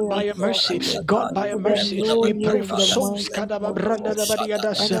 God by your mercy, God by your mercy. We pray for souls, kadaba branda da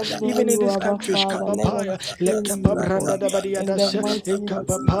badiadas, even in these countries, kabapaya, lekepa branda da badiadas,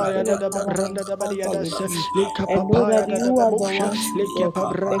 ekapapaya da babranda da badiadas, lekapapaya da babusha,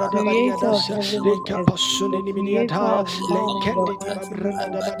 lekepabranda da badiadas, lekapasuni nimidiataya, lekendi di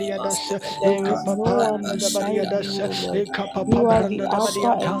babranda da badiadas, ekapapanda da badiadas, ekapapabranda da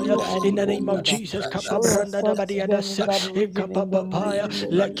badiataya, in the name of Jesus, kapabranda da badiadas, ekapapapaya,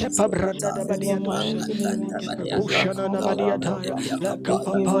 lekepabranda da badiadas, lekepakushana na badiataya,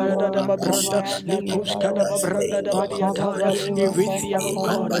 lekapapaya da babranda, lekuska da babranda da badiataya, Eritrea, oh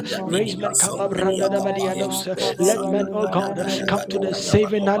God, raise men Let men, oh God, come to the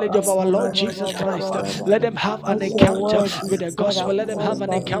saving knowledge of our Lord Jesus Christ. Let them have an Let your encounter word be with the spread gospel. Let them have abroad,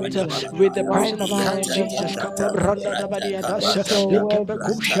 an that encounter with the right person of now Christ in the Jesus. name of Jesus. Let your word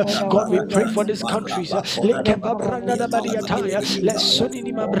be spread God, we abroad, pray that for these countries. let them have an Let encounter.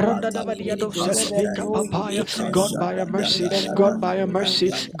 Suninima Oh, Branda da Badiados, let them know you God differently by your in mercy, the God name by of your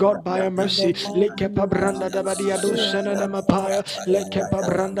mercy, Jesus. God by your In the mercy. mighty Lekepa name of Branda da Badiados, Jesus. Sanana Mapaya, Lekepa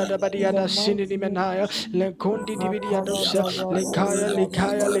Branda da In the Badiada mighty name of Sininimanaya, Lenkundi Dividiados, Lekaya,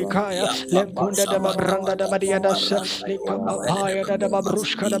 Lekaya, Makarababosebaba. Lekaya, Lenkunda da Babranda da Badiadas, Lekapapaya da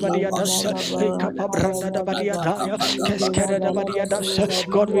Babrushka da Badiadas, Lekapa Branda da Badiataya, Keskeda da Badiadas.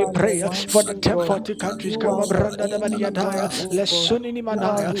 God, You we are the pray one, for the O God. 1040 countries, You are the Kababranda da only Badiataya, one, O God. You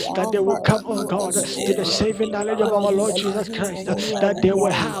are Lessuninimanaya, the that they Alpha will come, and oh the God, End, to O the God. saving knowledge You of are our the Lord Jesus beginning Christ, and you are that the they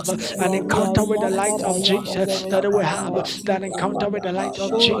will end. have You an are the I encounter with the am light that of I am, Jesus, and there is that they will none have like that you, O encounter God. with the light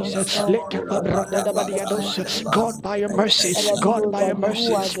of Show Jesus. yourself, O God. God by your mercy, Let them God know by that your you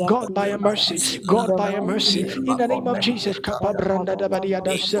mercy, are their God by your creator. mercy, In God the by your mighty mercy, name in of the name of Jesus.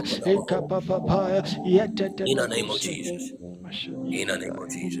 Jesus. In the name of Jesus. In the name of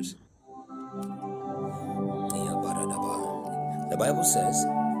Jesus. The Bible says,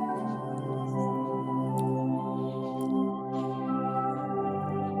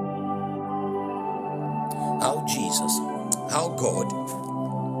 how God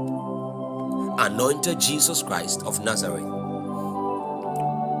anointed Jesus Christ of Nazareth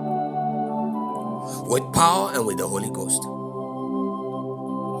with power and with the Holy Ghost.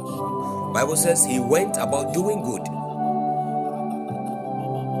 Bible says he went about doing good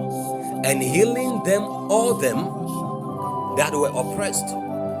and healing them, all them that were oppressed.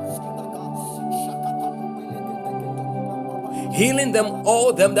 Healing them,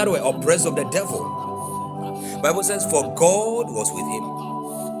 all them that were oppressed of the devil. Bible says, for God was with him.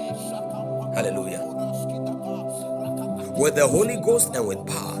 Hallelujah. With the Holy Ghost and with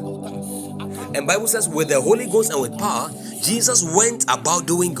power. And Bible says, with the Holy Ghost and with power, Jesus went about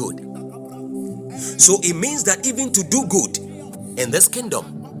doing good. So it means that even to do good in this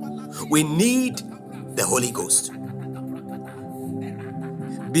kingdom, we need the Holy Ghost.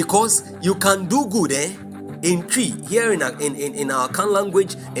 Because you can do good in tree. Here in our Kan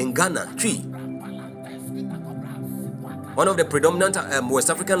language in Ghana, tree, one of the predominant West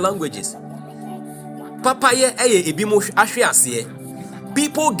African languages. Papaye ebimu ahwe.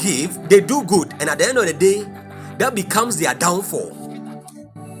 People give, they do good, and at the end of the day, that becomes their downfall.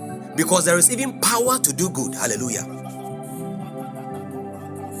 Because there is even power to do good. Hallelujah.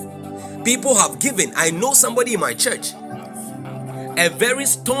 People have given. I know somebody in my church, a very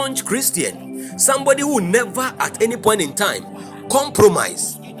staunch Christian, somebody who never at any point in time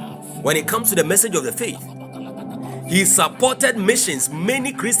compromise when it comes to the message of the faith. He supported missions,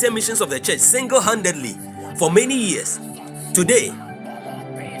 many Christian missions of the church, single-handedly for many years. Today,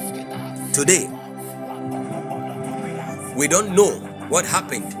 we don't know what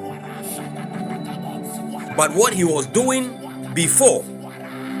happened, but what he was doing before,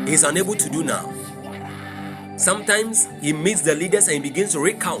 he's unable to do now. Sometimes he meets the leaders and he begins to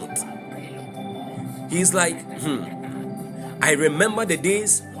recount. He's like, I remember the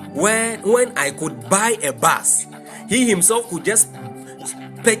days when I could buy a bus. He himself could just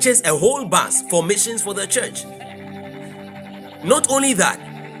purchase a whole bus for missions for the church. Not only that,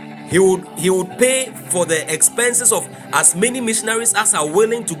 he would pay for the expenses of as many missionaries as are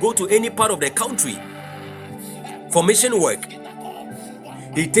willing to go to any part of the country for mission work.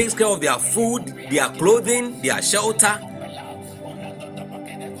 He takes care of their food, their clothing, their shelter,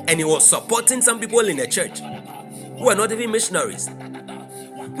 and he was supporting some people in the church who are not even missionaries.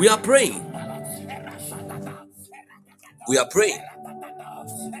 We are praying. We are praying.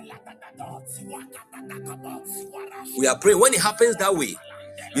 We are praying. When it happens that way,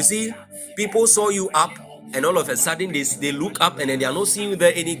 you see, people saw you up, and all of a sudden they look up and then they are not seeing you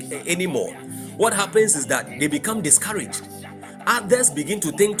there anymore. What happens is that they become discouraged. Others begin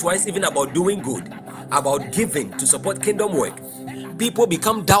to think twice even about doing good, about giving to support kingdom work. People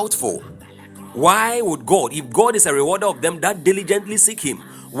become doubtful. Why would God, if God is a rewarder of them that diligently seek him,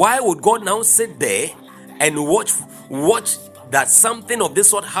 why would God now sit there and watch that something of this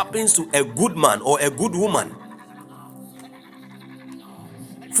sort happens to a good man or a good woman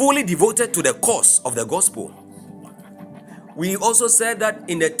fully devoted to the cause of the gospel? We also said that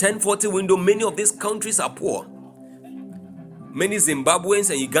in the 1040 window, many of these countries are poor. Many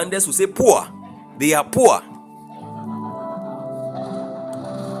Zimbabweans and Ugandans will say poor. They are poor.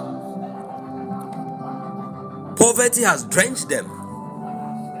 Poverty has drenched them.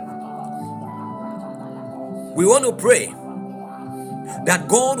 We want to pray that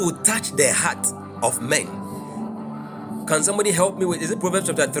God will touch the heart of men. Can somebody help me with, is it Proverbs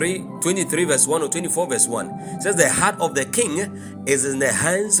chapter 3, 23 verse 1 or 24 verse 1? It says the heart of the king is in the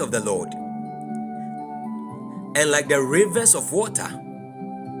hands of the Lord, and like the rivers of water,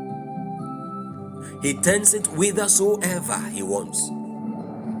 he turns it whithersoever he wants.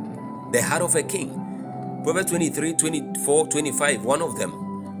 The heart of a king. Proverbs 23, 24, 25, one of them.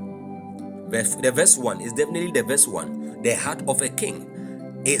 The verse 1 is definitely the verse 1. The heart of a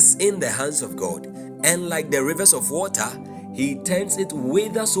king is in the hands of God, and like the rivers of water, he turns it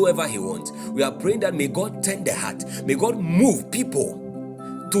whithersoever he wants. We are praying that may God turn the heart, may God move people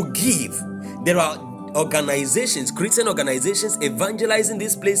to give. There are organizations, Christian organizations, evangelizing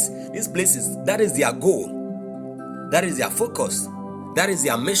these places. That is their goal, that is their focus, that is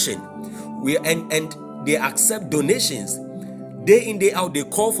their mission. And they accept donations day in, day out. They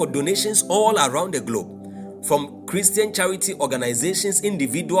call for donations all around the globe, from Christian charity organizations,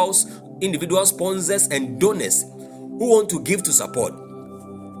 individual sponsors, and donors who want to give to support.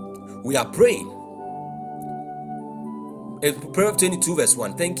 We are praying. Proverbs 22 verse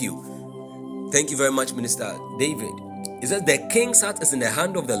 1. Thank you very much, Minister David. It says the king's heart is in the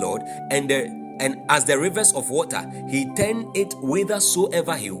hand of the Lord, and as the rivers of water, he turn it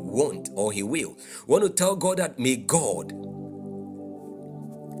whithersoever he want or he will. We want to tell God that may God,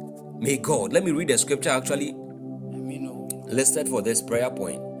 let me read the scripture actually listed for this prayer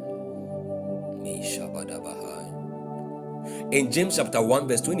point. In James chapter 1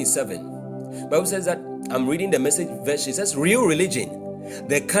 verse 27, Bible says that, I'm reading the Message version. It says real religion,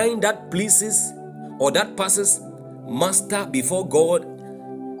 the kind that pleases or that passes muster before God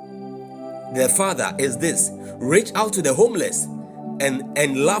the Father, is this: reach out to the homeless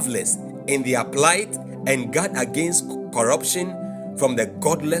and loveless in their plight, and guard against corruption from the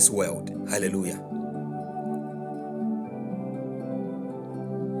godless world. Hallelujah.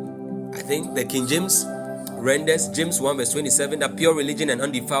 I think the King James renders James 1 verse 27 that pure religion and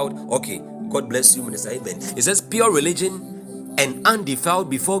undefiled. Okay, God bless you, Minister Eben. It says pure religion and undefiled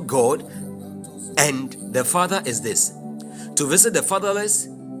before God and the Father is this: to visit the fatherless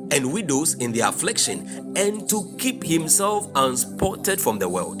and widows in their affliction, and to keep himself unspotted from the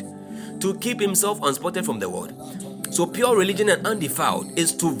world. To keep himself unspotted from the world. So pure religion and undefiled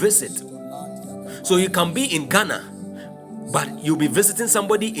is to visit. So you can be in Ghana, but you'll be visiting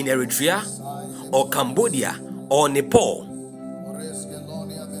somebody in Eritrea or Cambodia or Nepal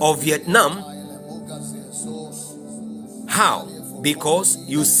or Vietnam. How? Because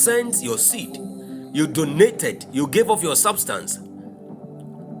you sent your seed, you donated, you gave of your substance.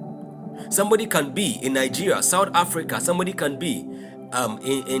 Somebody can be in Nigeria, South Africa. Somebody can be in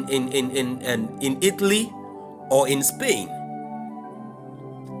Italy or in Spain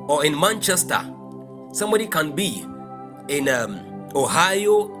or in Manchester. Somebody can be in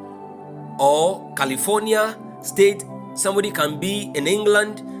Ohio or California state. Somebody can be in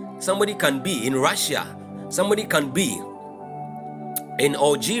England. Somebody can be in Russia. Somebody can be in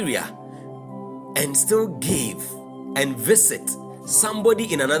Algeria and still give and visit somebody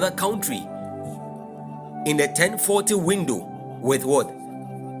in another country in the 1040 window with what?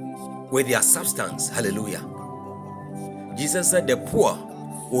 With their substance. Hallelujah. Jesus said the poor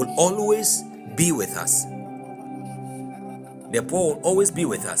will always be with us. The poor will always be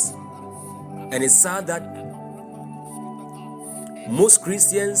with us. And it's sad that most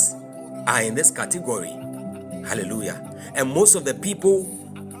Christians are in this category. Hallelujah. And most of the people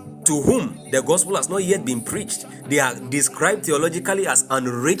to whom the gospel has not yet been preached, they are described theologically as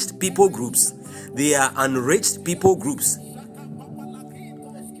unreached people groups. They are unreached people groups.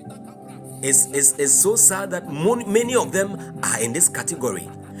 It's so sad that many of them are in this category.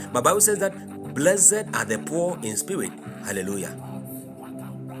 My Bible says that blessed are the poor in spirit. Hallelujah.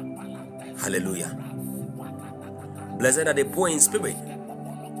 Hallelujah. Blessed are the poor in spirit,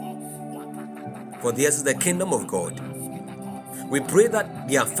 for theirs is the kingdom of God. We pray that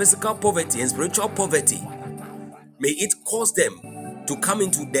their physical poverty and spiritual poverty, may it cause them to come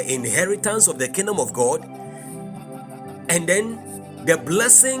into the inheritance of the kingdom of God, and then the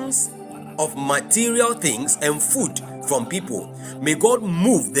blessings of material things and food from people. May God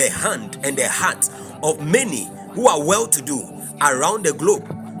move the hand and the heart of many who are well-to-do around the globe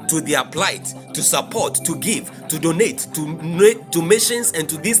to their plight, to support, to give, to donate to missions and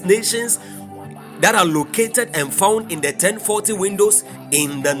to these nations that are located and found in the 1040 windows,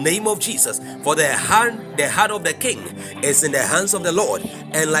 in the name of Jesus. For the heart of the king is in the hands of the Lord,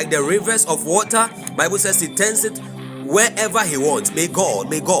 and like the rivers of water, Bible says he turns it wherever he wants. May God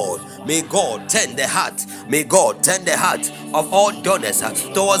turn the heart. May God turn the heart of all donors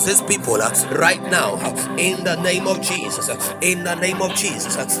towards these people right now in the name of Jesus. In the name of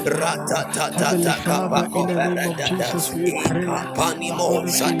Jesus. Heavenly Father, in the name of Jesus, we pray according to your word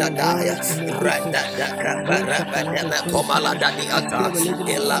in the book of John chapter 11 verse 27, that pure religion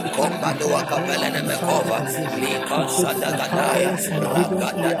is undefiled before God, undefiled because it is the faith of the fatherless and giving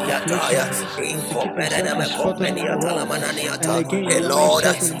to the afflictions and to keep himself as spotted in the world. And again, you remind Lord,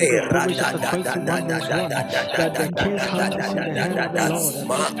 us in the book of Proverbs chapter 21 verse 1 that the king's heart is in the hand of the Lord,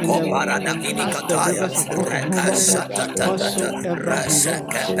 and the as the rivers of water wherever whatsoever he wills.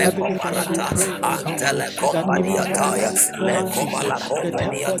 Heavenly Father, we pray, oh God, that even in the name of Jesus, the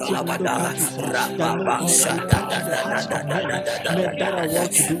 1040 window countries, that Lord God, that you touch the hearts of men, men that are well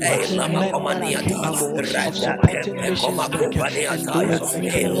to do, men that are capable of supporting missions work and those of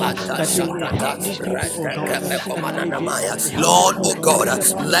excellence, that they will help these people, oh God, and alleviate on behalf of Lord, them, oh oh God, God,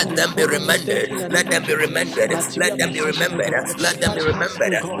 whatever has let been them be causing them remembered. in the Let name them of be Jesus. remembered. Material Let them be possessions, oh remembered. God, Let them be touch hearts,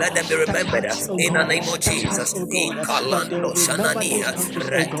 oh remembered. God, Let them be touch remembered. hearts, oh In the God, name of touch hearts, Jesus. oh In God, that they will Kalando remember Shanani. those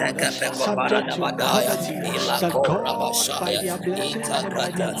countries, oh God, Retekepeko subject to Paradabadaya. poverty, that Ilako God, by Rabashaya. their blessings and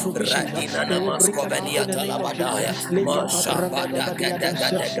by their Itakata. provisions, Radina they will bring about Namaskovenia in the name of Jesus. Talabadaya. Leke pabranda da Mashabada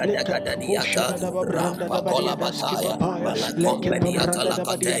badiadas, leke Gadagadagadagadiata. pakoshada da babranda da Rapakola badiadas Bataya. kipapaya, leke Malakombenia pabranda da Talakate.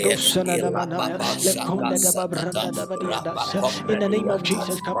 badiados sana na manaya, Ilababa Shaka lekonda da Sakata. babranda da badiadas. In the name of Rapakombrediata.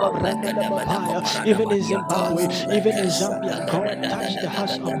 Jesus, kapabranda da Malekademene bapaya, even in Koparadabadiata. Zimbabwe, even in Zambia, God touch the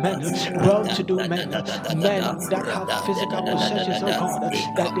hearts of men, well-to-do men, men that have physical possessions, oh God,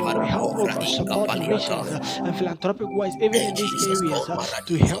 that they will help, oh God, support missions and philanthropic wise, even Hey in these Jesus, areas, come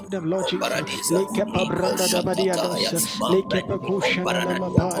to Paradisa, help them, Lord come Jesus. Paradisa, Leke Iko pabranda da Shakataya, badiadas, leke Mambredi pakushana na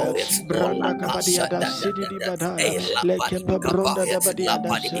mapaya, Comparadiatoya, branda Ola Kasha kabadiadas, da sidi di badaya, Hey La leke pabranda Padimikapaya, da La badiadas,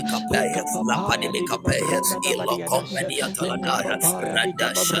 Padimikapaya, leka La papaya, di Padimikapaya, babranda da Ilo badiadas, leka Companiataladaya, papaya, di Rada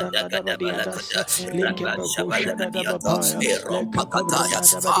kababranda da badiadas, Shadagadabalakada, leke Rada pakushana da Shabalakadiata, bapaya, leka Erompakataya. pabranda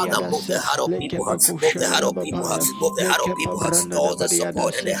da Father, move badiadas, the heart of leke people, move the pakushana heart da of people, bapaya, move the heart of leke people pabranda da towards the support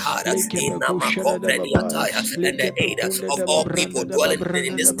badiadas, and the heart leke in Nama pakushana da bapaya, Compreniataya and the leke aid pakunda of da all people babranda da dwelling in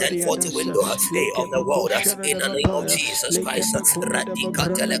babranda this da 1040 badiadas, window leke of the world pakushana in da the name of bapaya, Jesus leke Christ. pakunda da Radika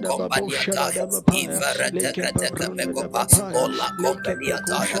babranda da babushana telecompaniataya, da bapaya, leke pabranda da Ivereteketekepekopa, bapaya, Ola leke companiataya,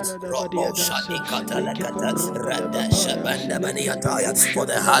 pakushana da Robo badiadas, Shadika leke telekete, pabranda da Radesha bapaya, leke bandabaniataya. For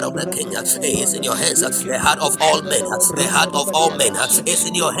the pakushana da heart of the king babranda da is in bapaya, your hands, leke the heart of all pakushana men, da the babranda heart da of all men badiadas, is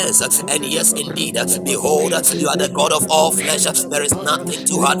in your leke hands. And pakunda da yes, indeed, babranda da behold, babusha, you are the leke God of all flesh. pakushana da There is bapaya, nothing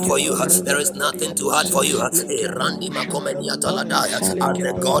too hard leke for you. There pabranda is da nothing too hard badiadas, for you. leke Randi pakushana da makomenia bapaya, taladaya. As leke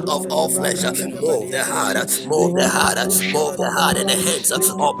the God of pabranda all da flesh, babranda da move the badiadas, heart, move the leke heart, pakushana move da the heart in the bapaya, hands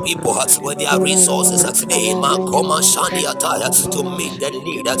leke of people pabranda di with their babranda da resources. babranda, leke Makoma pakushana da to bapaya, meet the leke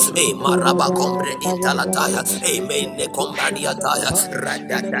need. pabranda da Maraba babranda Combre da Intalataya. badiadas, leke Amen. pakushana da Combradiataya.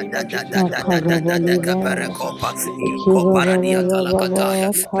 bapaya. In the name of Jesus, Kapabranda Perecopa. leke Incoparadia pakushana da bapaya, Talakataya.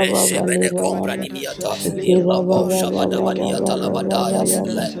 leke Meshebene pabranda da badiadas, Combraniata. leke Ilabo papaya, leke Shabadabadia pabranda da Talabadaya. badiadas,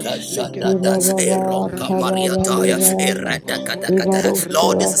 Leka leke Shadada. pakushana da Eronka branda da Pariataya. badiadas, leke Lord,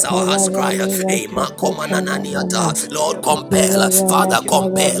 pabranda this da is our heart's badiadas, cry. leke pakushana da Makomananiata. Lord, badiadia compel, papaya, Father, leke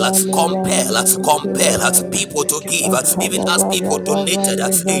pabranda da badiadas, compel people to leke give, even as pakushana people donated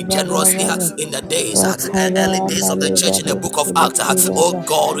generously in the days and early days of the church in the book of Acts. Oh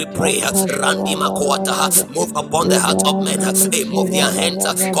God, we pray, Randy Makwata, move upon the heart of men, move their hands,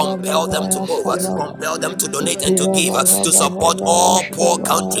 compel them to move, compel them to donate and to give, to support all poor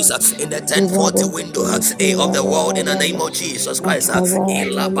countries in the 1040 window of the world in the name of Jesus Christ. Let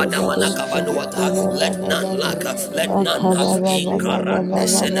none lack, let none Karande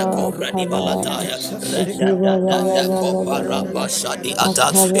Seneko Ranimalataya,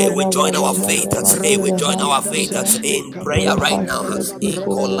 we join our faith, we join our faith in prayer right now.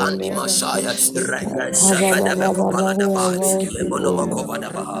 Ikolandi Mashaya, Renda Shabadabeko Paladaba,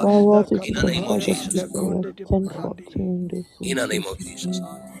 Lemonomakovadabaha. In the name of Jesus. In the name of Jesus.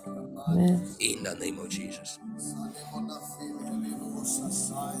 In the name of Jesus.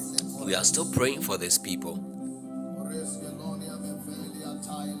 We are still praying for these people.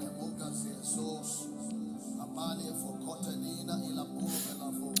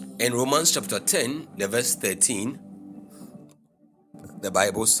 In Romans chapter 10, the verse 13, the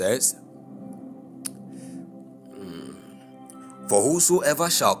Bible says, for whosoever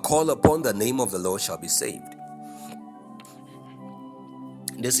shall call upon the name of the Lord shall be saved.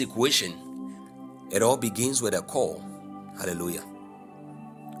 This equation, it all begins with a call. Hallelujah.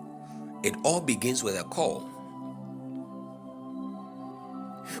 It all begins with a call.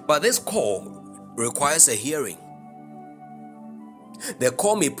 But this call requires a hearing. The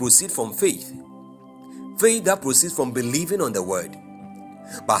call may proceed from faith. Faith that proceeds from believing on the word.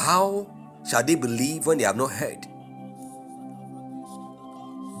 But how shall they believe when they have not heard?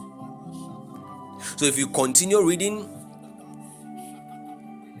 So if you continue reading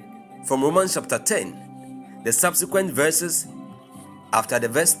from Romans chapter 10, the subsequent verses after the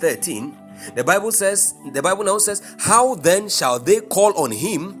verse 13, the Bible now says, how then shall they call on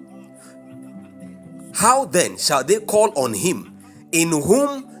him? How then shall they call on him in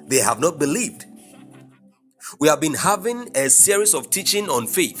whom they have not believed? We have been having a series of teaching on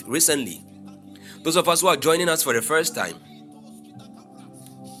faith recently. Those of us who are joining us for the first time,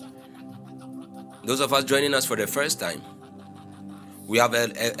 we have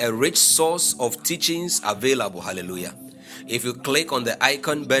a rich source of teachings available. Hallelujah. If you click on the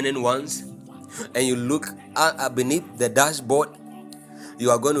icon burning once and you look beneath the dashboard,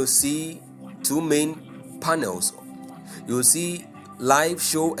 you are going to see two main panels. You will see live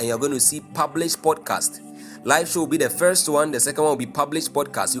show and you're going to see published podcast. Live show will be the first one, the second one will be published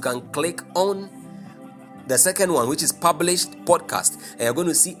podcast. You can click on the second one, which is published podcast, and you're going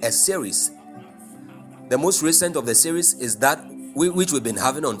to see a series. The most recent of the series is that which we've been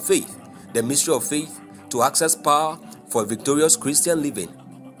having on faith, the mystery of faith to access power for victorious Christian living.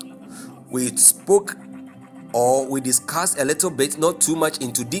 We discussed a little bit, not too much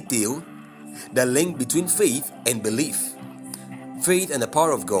into detail, the link between faith and belief, faith and the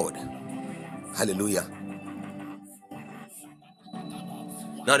power of God. Hallelujah.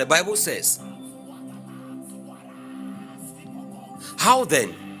 Now the Bible says, how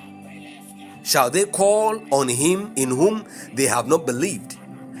then shall they call on him in whom they have not believed?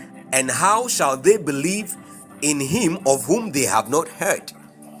 And how shall they believe in him of whom they have not heard?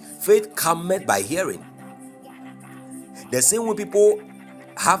 Faith cometh by hearing. The same way people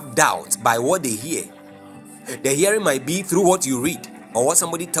have doubt by what they hear. The hearing might be through what you read or what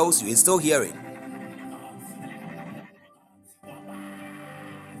somebody tells you. It's still hearing.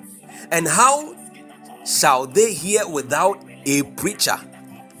 And how shall they hear without a preacher?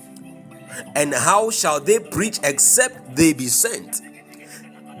 And how shall they preach except they be sent?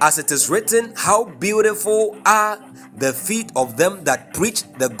 As it is written, how beautiful are the feet of them that preach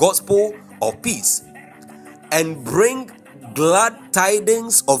the gospel of peace and bring glad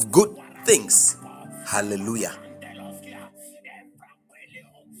tidings of good things. Hallelujah.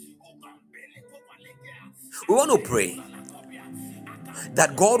 We want to pray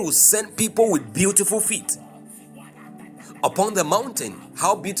that God will send people with beautiful feet upon the mountain.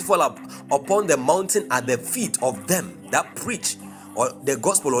 How beautiful upon the mountain are the feet of them that preach or the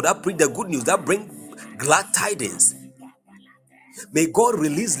gospel, or that preach the good news, that bring glad tidings. May God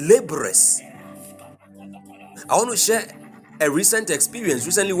release laborers. I want to share a recent experience.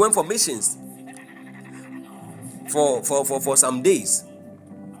 Recently went for missions for some days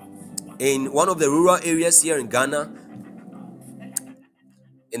in one of the rural areas here in Ghana,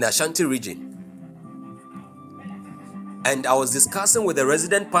 in the Ashanti region. And I was discussing with the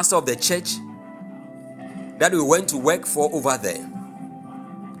resident pastor of the church that we went to work for over there.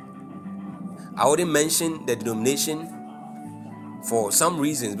 I wouldn't mention the denomination for some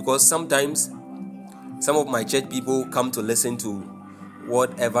reasons, because sometimes some of my church people come to listen to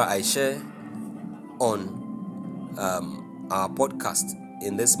whatever I share on our podcast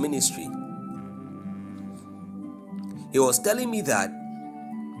in this ministry. He was telling me that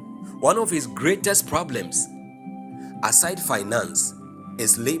one of his greatest problems, aside finance,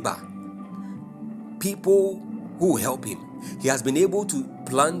 is labor. People who help him. He has been able to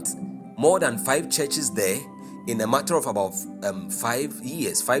plant more than 5 churches there in a matter of about 5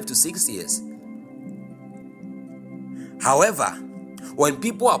 to 6 years. However, when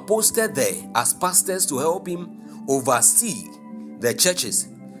people are posted there as pastors to help him oversee the churches,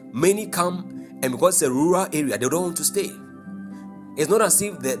 many come, and because it's a rural area, they don't want to stay. It's not as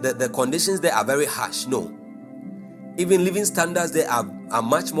if the conditions there are very harsh. No. Even living standards there are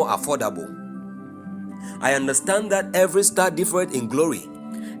much more affordable. I understand that every star differeth in glory,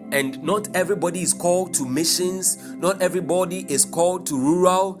 and not everybody is called to missions. Not everybody is called to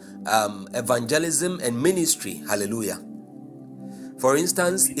rural evangelism and ministry. Hallelujah. For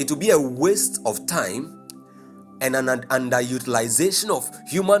instance, it will be a waste of time and an underutilization of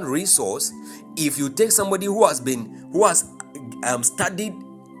human resource if you take somebody who has studied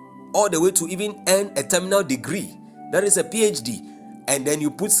all the way to even earn a terminal degree, that is a PhD, and then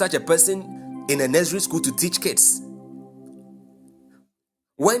you put such a person in a nursery school to teach kids.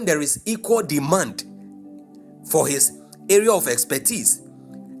 When there is equal demand for his area of expertise,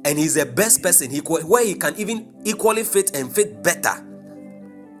 and he's the best person where he can even equally fit and fit better,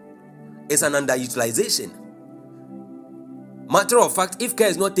 it's an underutilization. Matter of fact, if care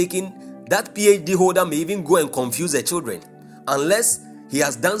is not taken, that PhD holder may even go and confuse the children, unless he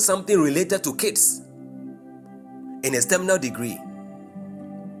has done something related to kids in his terminal degree.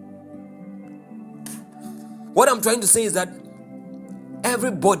 What I'm trying to say is that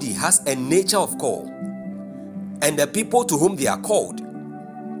everybody has a nature of call, and the people to whom they are called,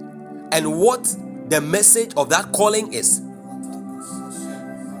 and what the message of that calling is.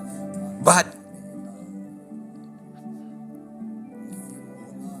 But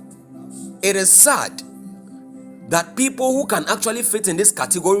it is sad that people who can actually fit in this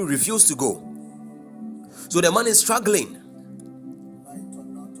category refuse to go. So the man is struggling.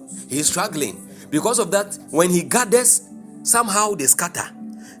 He's struggling. Because of that, when he gathers, somehow they scatter.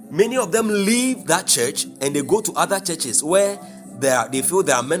 Many of them leave that church and they go to other churches where they feel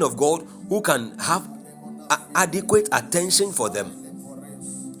there are men of God who can have adequate attention for them.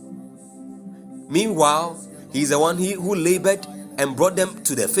 Meanwhile, he's the one who labored and brought them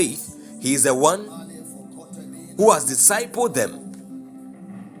to the faith. He's the one who has discipled them.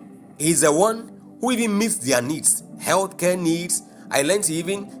 He's the one who even meets their needs, healthcare needs. I learned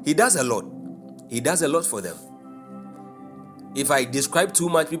he does a lot. He does a lot for them. If I describe too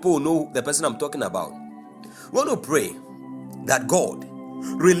much, people will know the person I'm talking about. We want to pray that God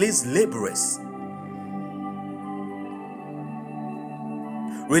release laborers.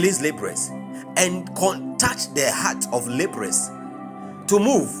 Release laborers and touch the heart of laborers to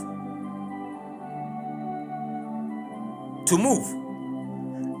move. To move.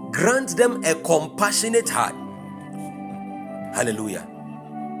 Grant them a compassionate heart. Hallelujah.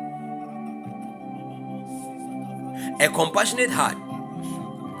 A compassionate heart.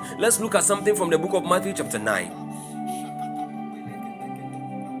 Let's look at something from the book of Matthew chapter 9.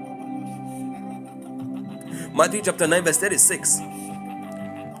 Matthew chapter 9 verse 36.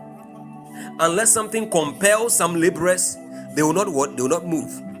 Unless something compels some laborers, they will not what? They will not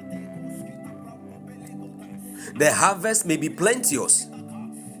move. The harvest may be plenteous.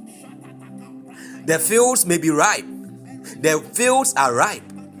 The fields may be ripe. The fields are ripe.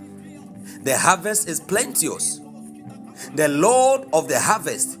 The harvest is plenteous. The Lord of the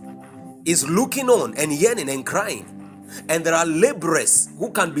harvest is looking on and yearning and crying. And there are laborers who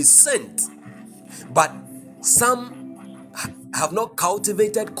can be sent. But some have not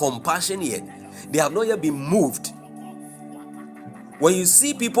cultivated compassion yet. They have not yet been moved. When you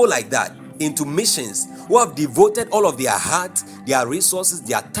see people like that into missions, who have devoted all of their heart, their resources,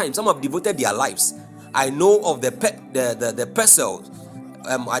 their time, some have devoted their lives. I know of the Pessel,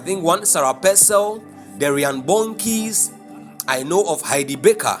 I think one Sarah Pessel, the Ryan Bonkis. I know of Heidi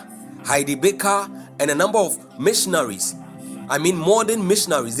Baker, and a number of missionaries. I mean, modern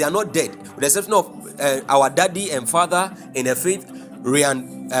missionaries. They are not dead, with the exception of our daddy and father in the faith,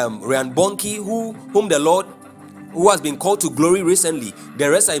 Ryan Bonki, whom the Lord, who has been called to glory recently. The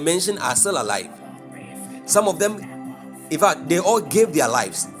rest I mentioned are still alive. Some of them, in fact, they all gave their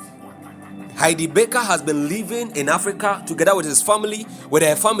lives. Heidi Baker has been living in Africa together with her family,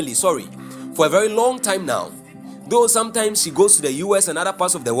 for a very long time now. Though sometimes she goes to the US and other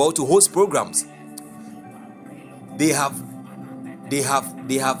parts of the world to host programs. They have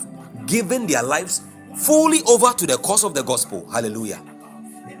given their lives fully over to the cause of the gospel. Hallelujah.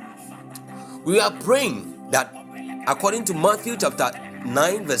 We are praying that according to Matthew chapter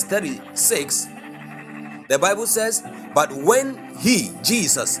 9 verse 36, the Bible says, but when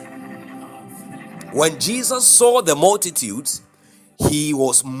Jesus saw the multitudes, he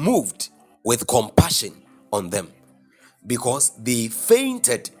was moved with compassion on them, because they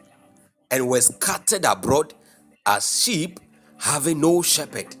fainted and were scattered abroad as sheep having no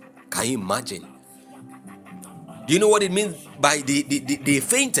shepherd. Can you imagine? Do you know what it means by they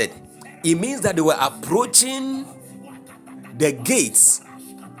fainted? It means that they were approaching the gates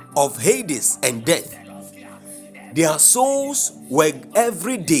of Hades and death. Their souls were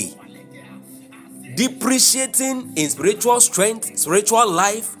every day depreciating in spiritual strength, spiritual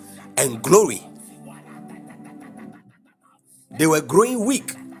life, and glory. They were growing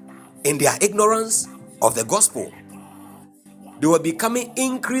weak in their ignorance of the gospel. They were becoming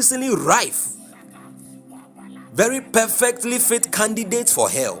increasingly rife, very perfectly fit candidates for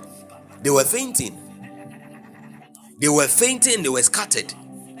hell. They were fainting. They were scattered.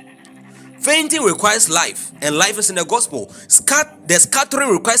 Fainting requires life, and life is in the gospel. The scattering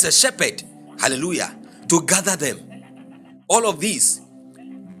requires a shepherd, hallelujah, to gather them. All of these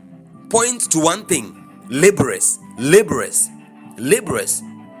point to one thing: laborers.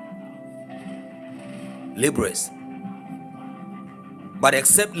 But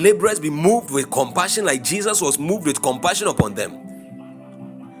except laborers be moved with compassion like Jesus was moved with compassion upon them,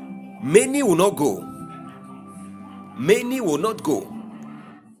 many will not go. Many will not go.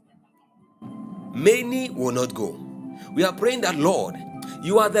 We are praying that, Lord,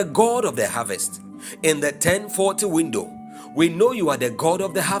 you are the God of the harvest. In the 1040 window, we know you are the God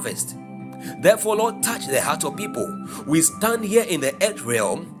of the harvest. Therefore, Lord, touch the heart of people. We stand here in the earth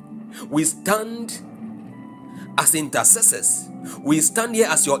realm. We stand as intercessors. We stand here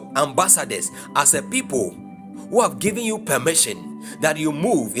as your ambassadors, as a people who have given you permission that you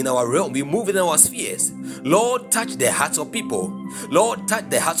move in our realm, you move in our spheres. Lord, touch the hearts of people. Lord, touch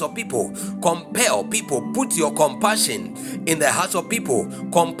the hearts of people. Compel people. Put your compassion in the hearts of people.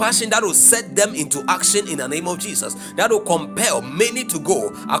 Compassion that will set them into action in the name of Jesus. That will compel many to go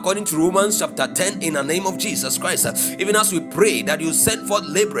according to Romans chapter 10 in the name of Jesus Christ. Even as we pray that you send forth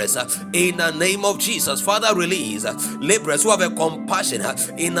laborers in the name of Jesus. Father, release laborers who have a compassion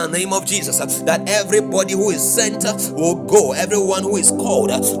in the name of Jesus. That everybody who is sent will go. Everyone who is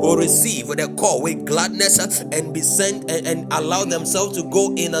called will receive the call with gladness and be sent and allow themselves to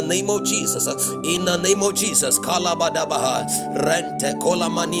go in the name of Jesus. In the name of Jesus. Kalabadabaha. Rente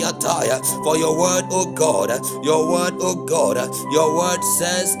kolamaniataya. For your word, O God, your word, O God, your word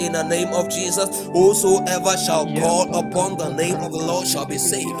says in the name of Jesus, whosoever shall call upon the name of the Lord shall be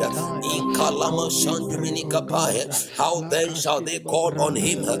saved. In Kalama Shandiminikapaya. How then shall they call on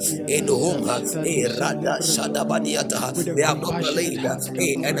him in whom they have not believed?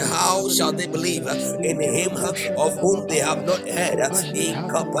 And how shall they believe in him of whom they have not heard? In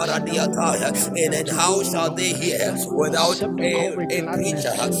Kaparadiataya. And how shall they hear without a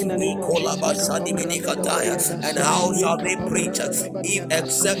preacher? In Kolabashandiminikataya. And how shall they preach if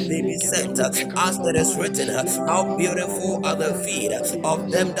except they be sent? As it is written, how beautiful are the feet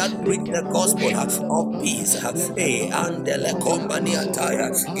of them that preach the gospel of peace. Andele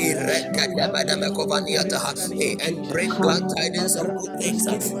kombaniataya, and bring glad tidings of good things.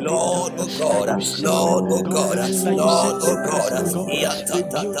 Lord, O God, Lord, O God, Lord, O God,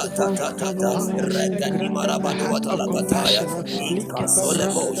 Regani marabadu watalakataya,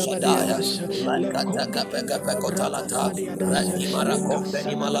 Ikasolemo shadaya, Lakataka pekapekotalata, Rani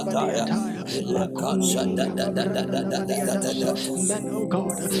marakompeni malataya, Ilakasha da da da da da da da da da. Men, oh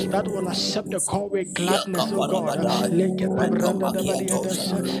God, that will accept the call with gladness, oh God. Leke Rendo pabranda da Makiatos,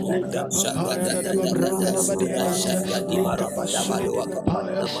 badiadas, leke papaya da babranda da badiadas, leke pasudi de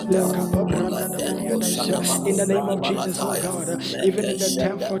papaya, leke pabranda da badiadas. In the name of Jesus, oh God, even in the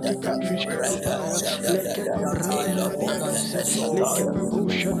 1040 countries, kapapaya, leke pabranda da badiadas, leke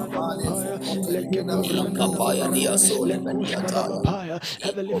pagusha da papaya, leke pabranda da babranda, lenkushka da papaya.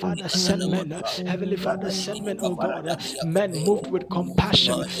 Heavenly Father, send men, Heavenly Father, send men, oh God, men moved with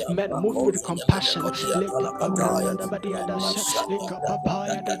compassion, men moved with compassion. Leke pabranda da badiadas, leke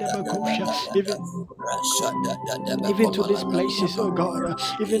papaya da bagusha, even to these places, oh God,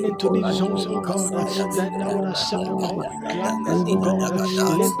 even into these zones, oh God, that would accept the call with gladness, oh God,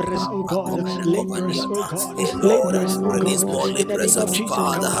 laborers, oh God, laborers, oh God, Lord, laborers, oh release God, more in the laborers, name of Jesus,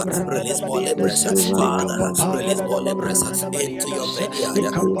 Father, kapabranda da release more laborers, badiadas, leke Father, papaya release da more laborers babranda da into your badiadas, vineyard leke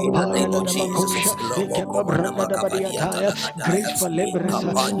in the papaya name of da bagusha, Jesus. Lomo leke komana pabranda da makapadia badiataya, talakadaya, grace for laborers,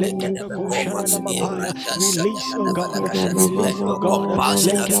 ikapande leke pagusha kedebekova, na mapaya, ireka release, oh God, let release, oh your God, compassion,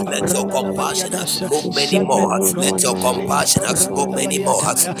 leke let your pabranda da compassion badiadas, move many send men, more, oh let God, your leke compassion pabranda move da many more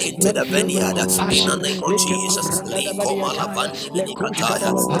badiataya, into men the filled with vineyard in the compassion, name of leke Jesus. pabranda da Liko badiataya, malavandi lekushka da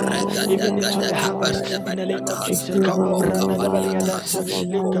minikataya, bapaya, even into the hearts, in the name of regadagadaga Jesus, kapabranda da badiadas,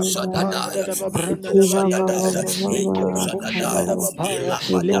 leke papaya Shadadaya, da babranda da Iko badiadas, Shadadaya, leke Iko pakusha da Shadadaya, bapaya,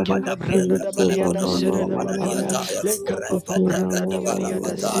 leke Ilapadabada, pabranda da badiadas, sere da bapaya, Ilapadabada, leke pabranda da Rekadagadi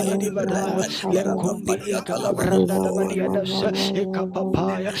badiadas, sidi di Barakotaya, badaya, Rekadi lekundi Barakampadia inka pabranda da Talamanamo, badiadas, eka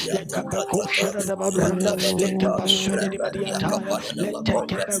papaya, leke pakusha da babranda, leke pasudi di badiataya, leke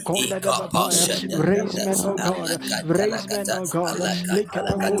pakonda da bapaya, raise men, oh God, raise men, oh God, leke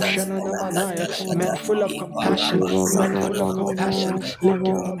pakusha na manaya, men full of compassion, men full of compassion,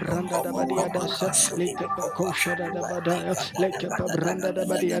 leke pabranda da badiadas, leke pakosha da badaya, leke pabranda da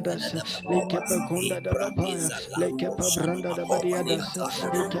badiadas, leke pakonda da bapaya, leke pabranda da badiadas,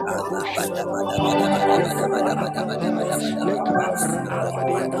 leke pakosha da bapaya, leke pakapapaya, leke pabranda da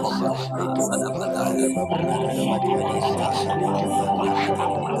badiadas, leke papaya da babranda da badiadas, leke pakosha da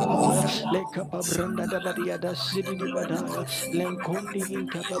bapaya, leke pabranda da badiadas, sidi di badaya, lenkondi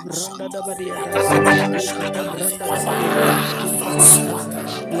inka pabranda da badiadas, leke pabranda da badiadas, kidi di bataya,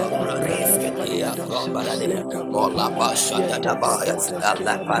 lepa branda da badiadas, leka papaya, yetatatas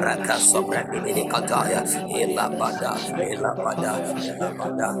kapabranda, leke papapa branda da badiadas, leka papaya, leka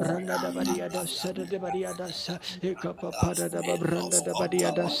pabranda da badiadas, da badiadas, leka papada da babranda da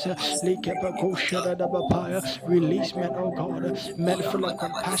badiadas, leke pakosha da bapaya, release men, oh God, men full of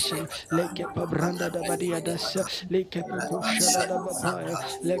compassion, lekepa branda da badia dasa, lekepa koshada da bapaya,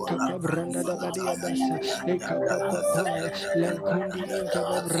 lekapa branda da badia dasa, lekapa papaya, lenkundi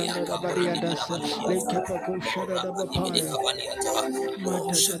inkaba branda da badia dasa, lekepa koshada da bapaya.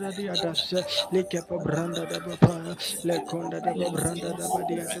 Matadadiadas, Likepa Branda da Bapa, Lekonda da Babranda da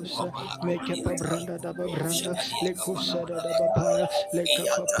Badiadus, Mekepa Branda da Babranda, Lekusada da Bapa,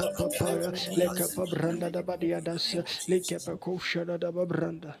 Lekapa Papaya, Lekapa Branda da Badiadas, Likepa Koshada da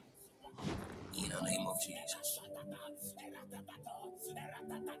Babranda. In the name of Jesus.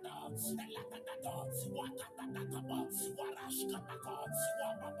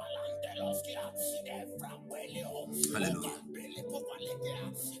 Hallelujah.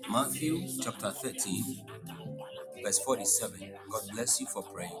 Matthew chapter 13, verse 47. God bless you for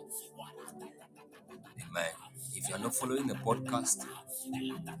praying. Amen. If you are not following the podcast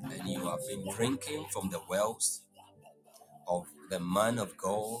and you have been drinking from the wells of the man of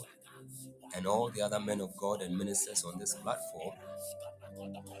God and all the other men of God and ministers on this platform,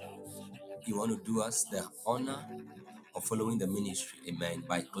 you want to do us the honor of following the ministry, amen,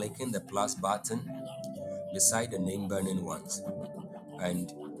 by clicking the plus button beside the name Burning Ones.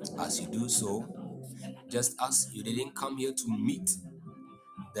 And as you do so, just as you didn't come here to meet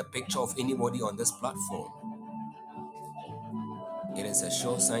the picture of anybody on this platform, it is a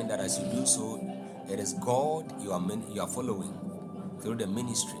sure sign that as you do so, it is God you are following through the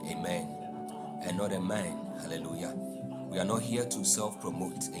ministry, amen, and not a man. Hallelujah. We are not here to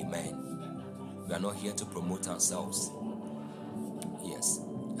self-promote, amen. We are not here to promote ourselves. Yes,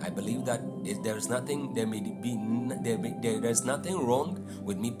 I believe that there's nothing wrong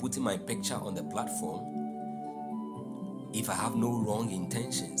with me putting my picture on the platform if I have no wrong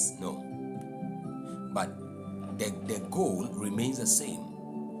intentions. No, but the goal remains the same.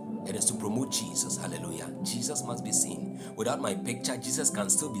 It is to promote Jesus. Hallelujah. Jesus must be seen. Without my picture, Jesus can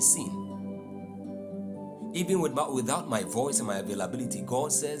still be seen. Even without my voice and my availability,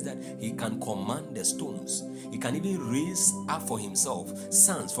 God says that He can command the stones. He can even raise up for Himself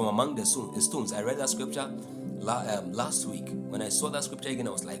sons from among the stones. I read that scripture last week. When I saw that scripture again,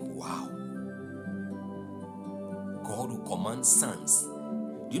 I was like, wow. God will command sons.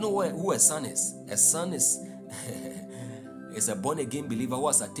 Do you know who a son is? A son is, is a born-again believer who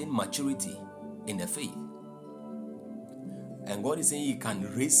has attained maturity in the faith. And God is saying He can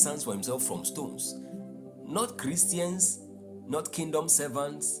raise sons for Himself from stones. Not Christians, not kingdom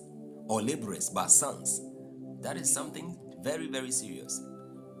servants or laborers, but sons. That is something very, very serious.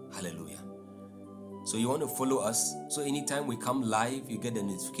 Hallelujah. So you want to follow us. So anytime we come live, you get the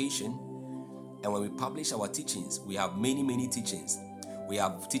notification. And when we publish our teachings, we have many, many teachings. We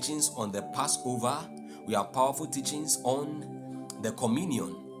have teachings on the Passover. We have powerful teachings on the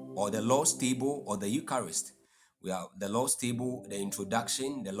communion or the Lord's table or the Eucharist. We have the Lord's table, the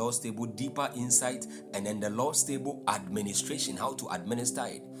introduction, the Lord's table, deeper insight, and then the Lord's table administration, how to administer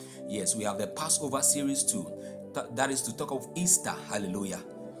it. Yes, we have the Passover series too. That is to talk of Easter. Hallelujah.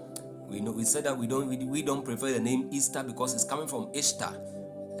 We said that we don't prefer the name Easter because it's coming from Ishtar,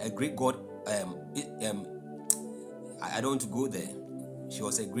 a Greek god. I don't want to go there. She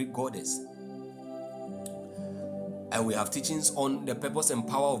was a Greek goddess. And we have teachings on the purpose and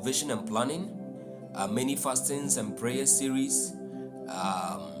power of vision and planning. Many fastings and prayer series,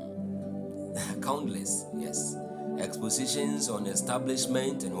 countless, yes, expositions on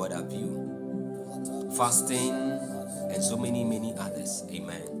establishment and what have you, fasting, and so many, many others.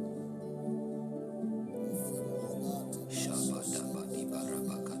 Amen.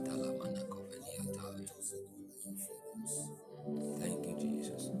 Thank you,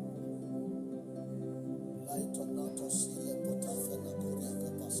 Jesus.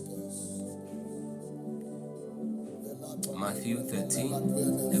 Matthew 13,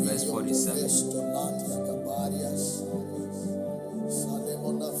 the verse 47.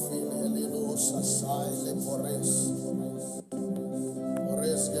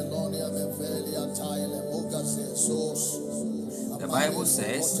 The Bible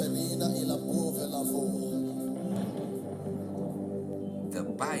says,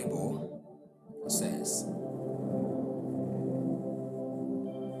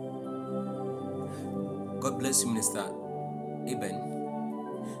 God bless you, Minister Eben.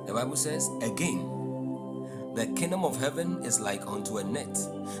 The Bible says, again, the kingdom of heaven is like unto a net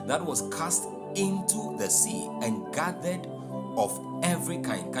that was cast into the sea and gathered of every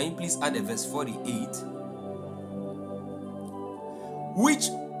kind. Can you please add the verse 48? Which,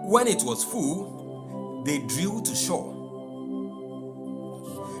 when it was full, they drew to shore.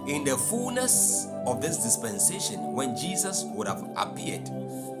 In the fullness of this dispensation, when Jesus would have appeared,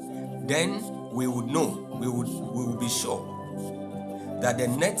 then we would know, we would be sure that the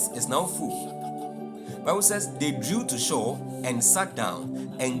net is now full. Bible says they drew to shore and sat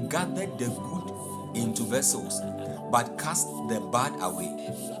down and gathered the good into vessels, but cast the bad away.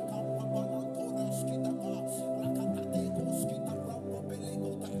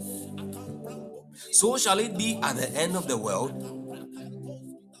 So shall it be at the end of the world.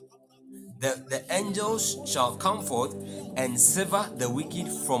 The angels shall come forth and sever the wicked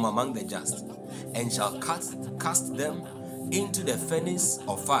from among the just, and shall cast them into the furnace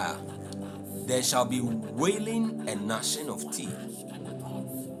of fire. There shall be wailing and gnashing of teeth.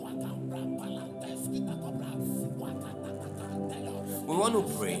 We want to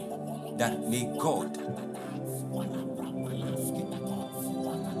pray that may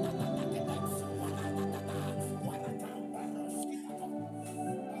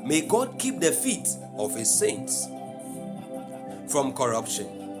God keep the feet of his saints from corruption.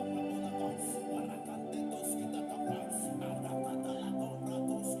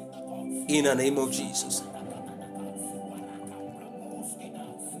 In the name of Jesus.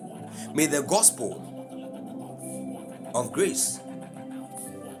 May the gospel of grace,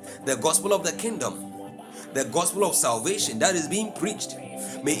 the gospel of the kingdom, the gospel of salvation that is being preached,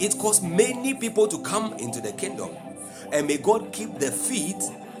 may it cause many people to come into the kingdom. And may God keep the feet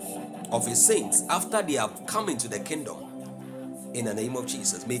of his saints after they have come into the kingdom. In the name of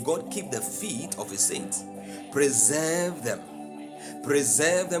Jesus. May God keep the feet of his saints. Preserve them.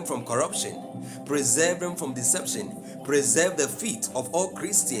 Preserve them from corruption. Preserve them from deception. Preserve the feet of all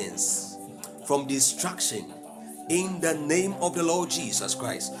Christians from destruction. In the name of the Lord Jesus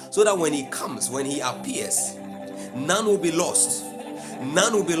Christ. So that when he comes, when he appears, none will be lost.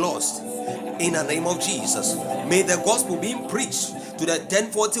 None will be lost. In the name of Jesus. May the gospel be preached to the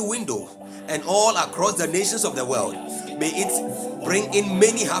 1040 window and all across the nations of the world. May it bring in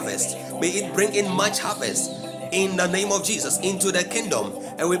many harvests. May it bring in much harvest in the name of Jesus into the kingdom.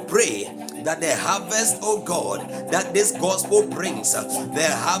 And we pray that the harvest, oh God, that this gospel brings, the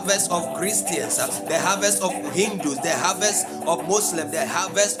harvest of Christians, the harvest of Hindus, the harvest of Muslims, the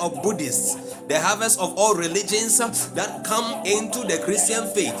harvest of Buddhists, the harvest of all religions that come into the Christian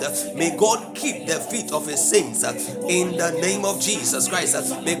faith. May God keep the feet of his saints in the name of Jesus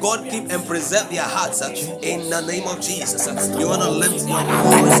Christ. May God keep and preserve their hearts in the name of Jesus. You want to lift your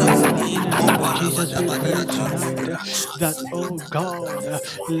voice Jesus, we pray tonight that, oh God,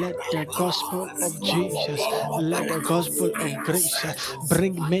 let the gospel of Jesus, let the gospel of grace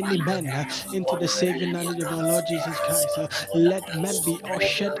bring many men into the saving knowledge of our Lord Jesus Christ. Let men be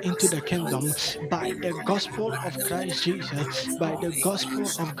ushered into the kingdom by the gospel of Christ Jesus, by the gospel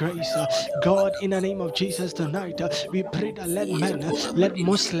of grace. God, in the name of Jesus tonight, we pray that let men, let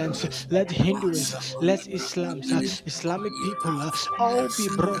Muslims, let Hindus, let Islamic people all be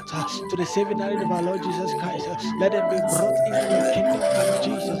brought to the saving knowledge of our Lord Jesus Christ. Let them be brought into the kingdom of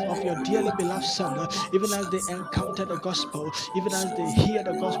Jesus, of your dearly beloved Son, even as they encounter the gospel, even as they hear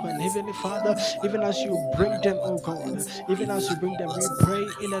the gospel. And Heavenly Father, even as you bring them, oh God, even as you bring them, we pray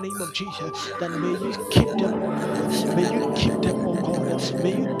in the name of Jesus that may you keep them, oh God. May you keep them, oh God.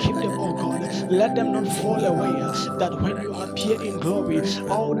 May you keep them, oh God. Let them not fall away, that when you appear in glory,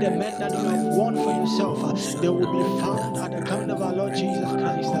 all the men that you have won for yourself, they will be found at the coming of our Lord Jesus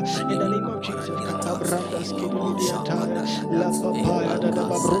Christ. In the name of Jesus, Kapabrandas Kididiataya, La Papaya, the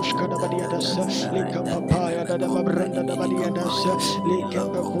Babrushka, the Badiadas, Lika Papaya, the Babranda, the Badiadas, Lika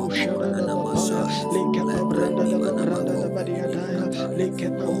Bakusha, the Papaya, Lika Babranda, the Babranda, the Badiadaya, Lika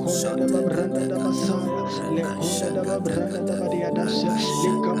Bakunda, the Babranda, the Messiah, Lekunda, the Babranda, the Badiadas,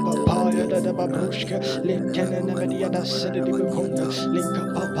 Lika Papaya, the Babrushka, Linkana, the Badiadas, the Dibukunda, Lika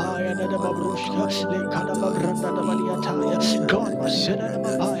Papaya, the Babrushka, Lika the Babranda, the Badiataya, God was sending them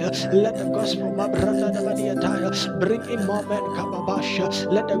a let the gospel, my brother, the Badiataya, bring in more men,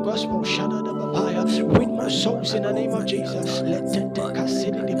 Kababasha. Let the gospel shadow the papaya, win more souls in the name of Jesus. Let the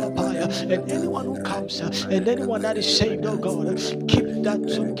Cassidy the papaya, and anyone who comes, and anyone that is saved, oh God, keep that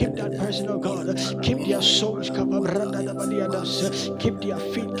person, oh God, keep their souls, Kababranda the Badiadas, keep their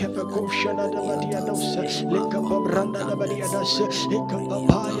feet, Kabakushana the Badiados, Lekababranda the Badiadas,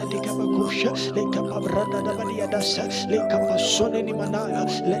 Lekabapaya the Kabakusha, Lekababranda the Badiadas, Lekabasone the Manaya,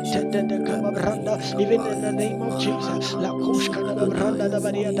 let the Kababranda, even in the name of Jesus, La Kushka the Branda the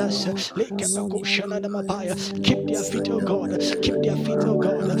Badiadas, Lekabakushana the Mapaya, keep their feet, oh God, keep their feet, oh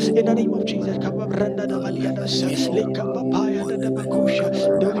God, in the name of Jesus, Kababranda the Badiadas, Lekabapaya the Bakusha,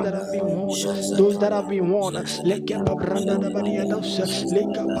 those that have been warned, those that have been warned, Lekababranda the Badiadas,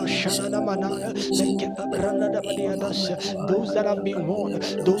 Lekabashana the Manaya, Lekababranda the Badiadas, those that have been warned,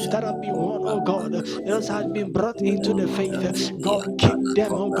 oh God, those have been brought into the faith, God keep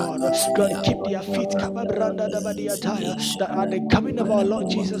them, oh God. God, keep their feet, that at the coming of our Lord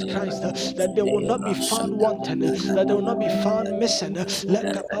Jesus Christ, that they will not be found wanting, that they will not be found missing.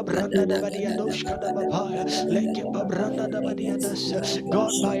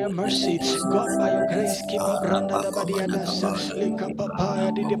 God, by your mercy, God, by your grace, keep a branda da badiadas, leka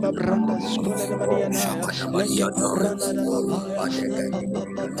papaya di babranda skola da badianaya, leke pabranda da papaya,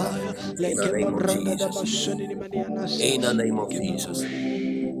 papaya, leke pabranda da masuni di manianas. In the name of Jesus.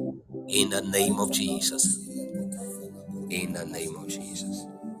 In the name of Jesus. In the name of Jesus.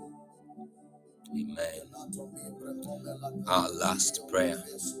 Amen. Our last prayer.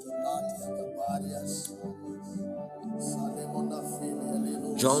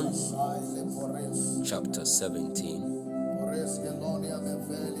 John chapter 17.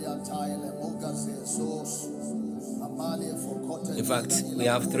 In fact, we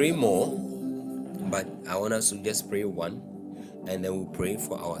have 3 more, but I want us to just pray one, and then we'll pray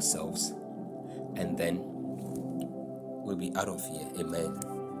for ourselves, and then we'll be out of here. Amen.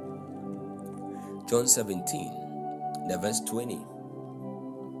 John 17, the verse 20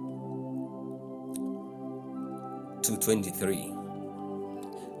 to 23.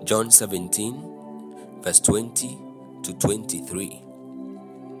 John 17, verse 20 to 23.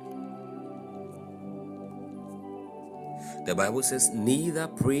 The Bible says, "Neither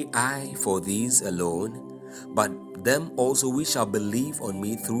pray I for these alone, but them also which shall believe on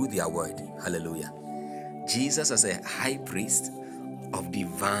me through their word." Hallelujah. Jesus, as a high priest of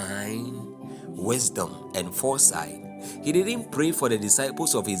divine wisdom and foresight, he didn't pray for the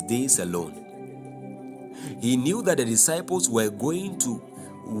disciples of his days alone. He knew that the disciples were going to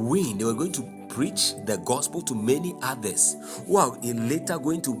win. They were going to preach the gospel to many others who are later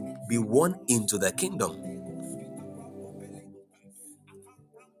going to be won into the kingdom.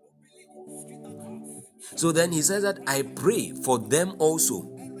 So then he says that I pray for them also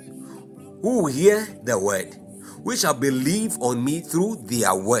who will hear the word, which shall believe on me through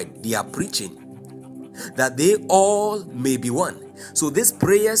their word, their preaching, that they all may be one. So these are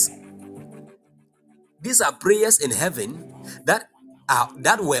prayers in heaven that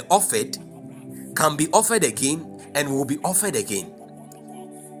were offered, can be offered again, and will be offered again,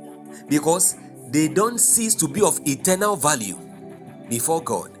 because they don't cease to be of eternal value before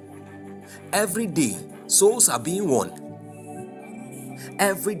God. Every day, souls are being won.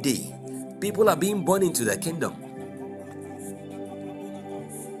 Every day, people are being born into the kingdom.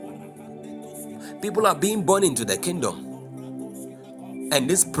 People are being born into the kingdom. And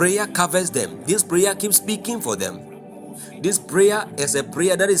this prayer covers them. This prayer keeps speaking for them. This prayer is a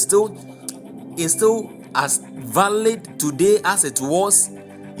prayer that is still as valid today as it was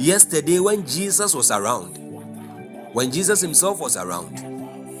yesterday when Jesus was around. When Jesus himself was around.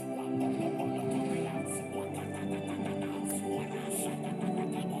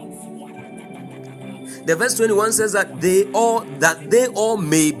 The verse 21 says that they all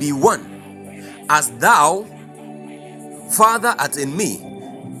may be one, as thou, Father, art in me,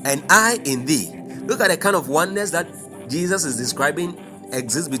 and I in thee. Look at the kind of oneness that Jesus is describing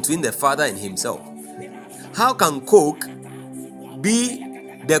exists between the Father and himself. How can Coke be,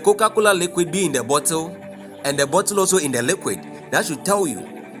 the Coca-Cola liquid be in the bottle, and the bottle also in the liquid? That should tell you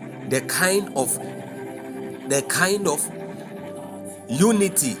the kind of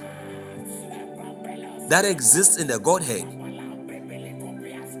unity that exists in the Godhead.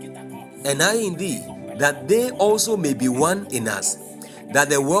 And I in thee, that they also may be one in us, that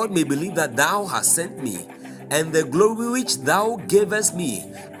the world may believe that thou hast sent me, and the glory which thou gavest me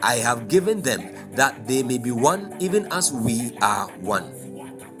I have given them, that they may be one even as we are one.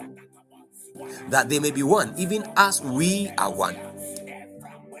 That they may be one even as we are one.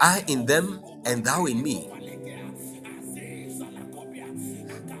 I in them and thou in me.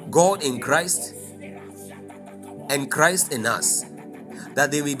 God in Christ and Christ in us,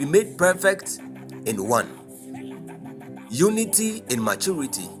 that they may be made perfect in one. Unity in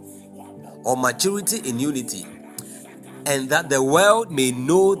maturity, or maturity in unity, and that the world may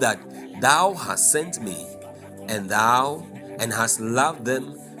know that thou hast sent me, and hast loved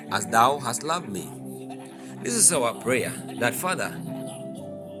them as thou hast loved me. This is our prayer, that Father,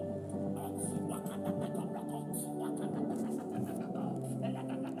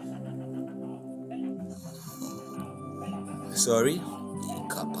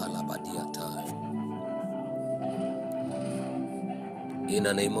 in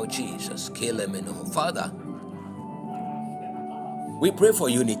the name of Jesus, Father, we pray for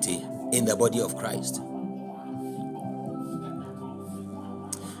unity in the body of Christ.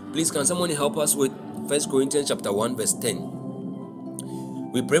 Please, can someone help us with 1 Corinthians chapter 1 verse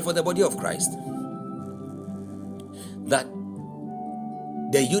 10? We pray for the body of Christ, that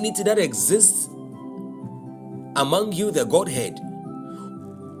the unity that exists among you, the Godhead,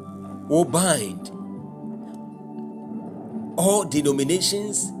 will bind all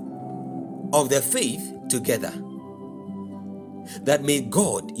denominations of the faith together, that may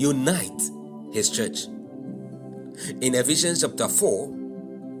God unite his church. In Ephesians chapter 4,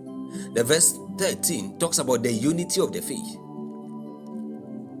 the verse 13 talks about the unity of the faith.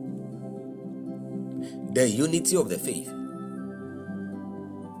 The unity of the faith.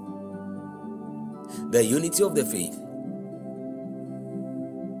 The unity of the faith.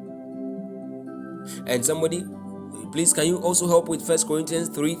 And somebody, please, can you also help with 1 Corinthians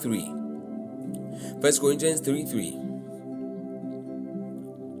 3:3? 1 Corinthians 3:3.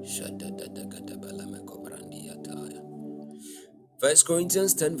 1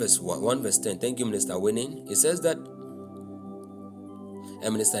 Corinthians 10 verse 1 verse 10. Thank you, Minister Winning. It says that,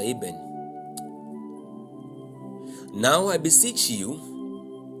 and Minister Eben, now I beseech you,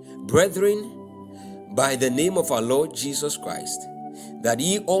 brethren, by the name of our Lord Jesus Christ, that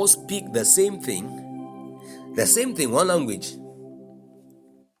ye all speak the same thing, one language.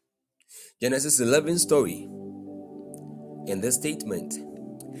 Genesis 11 story in this statement,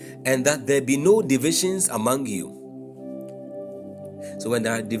 and that there be no divisions among you. So when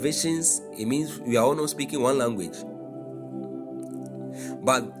there are divisions, it means we are all not speaking one language.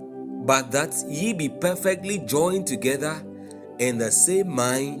 But that ye be perfectly joined together in the same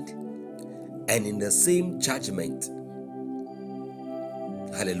mind and in the same judgment.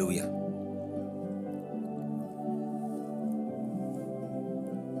 Hallelujah.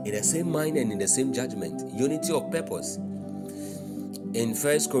 In the same mind and in the same judgment. Unity of purpose. In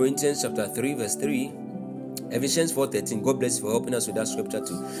 1 Corinthians chapter 3 verse 3, Ephesians 4:13, God bless you for helping us with that scripture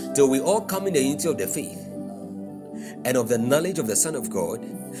too. Till we all come in the unity of the faith and of the knowledge of the Son of God,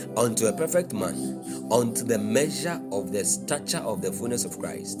 unto a perfect man, unto the measure of the stature of the fullness of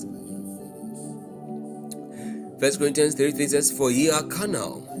Christ. 1 Corinthians 3:3 says, for ye are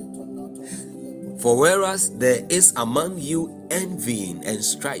carnal. For whereas there is among you envying and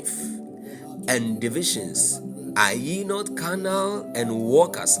strife and divisions, are ye not carnal and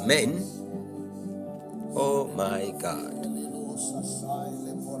walk as men? Oh my God.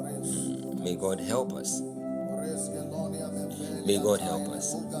 May God help us. May God help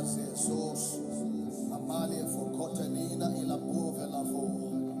us.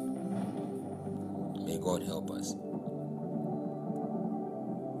 May God help us.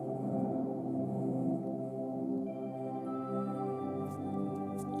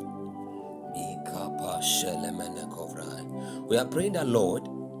 We are praying that, Lord,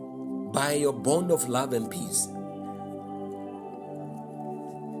 by your bond of love and peace,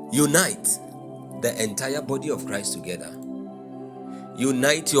 unite the entire body of Christ together.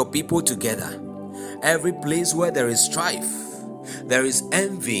 Unite your people together. Every place where there is strife, there is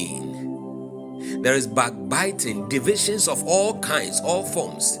envying, there is backbiting, divisions of all kinds, all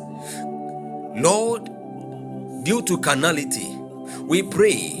forms, Lord, due to carnality, we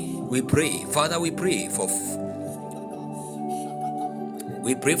pray, Father, we pray for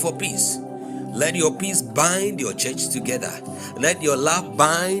peace. Let your peace bind your church together. Let your love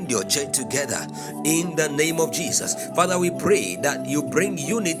bind your church together in the name of Jesus. Father, we pray that you bring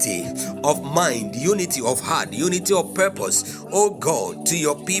unity of mind, unity of heart, unity of purpose, oh God, to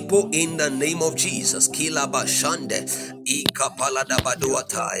your people in the name of Jesus. Kila bashande ikapalada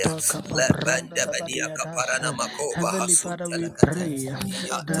baduataya lebende bedia kaparana makova Heavenly Father, we pray ya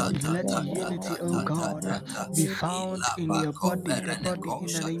ta that ta let ta ta unity, ta oh ta ta God, ta ta be found ila in your bako body, the perene body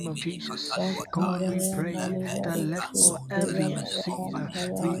in the kosha name of dimini Jesus. God, kataluataya we pray that let lebedika all envy and suntelemene sin kova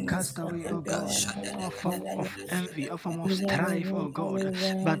be kataya cast away, oh God. All form of shadededededede. envy, all form of strife, oh God,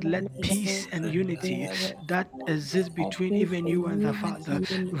 but let peace and unity that exists between even you and the Father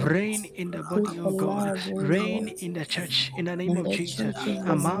reign in the body, oh God, reign in the church in the name of Jesus,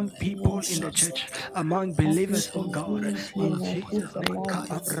 among people in the church, among believers, oh God, in Jesus' name.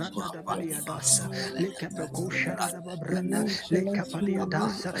 Kapabranda da badia dasa, lekapakoshada da babranda, lekapadia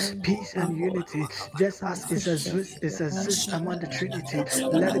dasa. Peace and unity, just as it exists among the Trinity,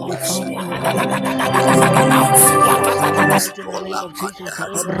 let it be found in your body. Let it be found in your church tonight in the name of Jesus.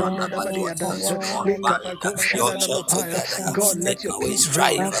 Kapabranda da badia dasa, Oh man, gather your lekapakoshada da church bapaya. together. God, let Take your away peace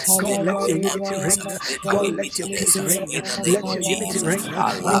reign. strife, God, take let away your unity envy, reign. take God, away let your peace bitterness, reign in the name Let of your unity Jesus. reign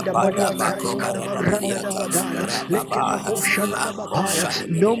in Allah the body of Christ. Kababranda da badaya. Lekebakoshana da bapaya.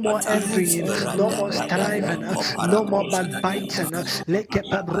 No more envying, no more striving, no more backbiting.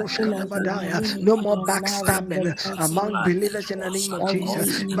 Lekebabroshka da badaya. No more backstabbing among believers in the name of Jesus.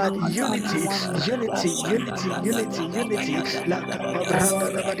 But unity, unity, unity, unity, unity.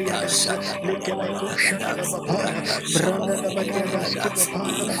 Lakababranda da badia das. Lekebakoshana da bapaya. Branda da badia das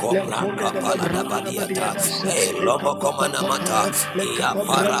kebapaya. Lekonde da babranda da badia das. Lekapapapapaya.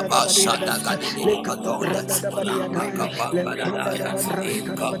 Lekababranda da badia das. Lekababranda da badia daya. Lekonda da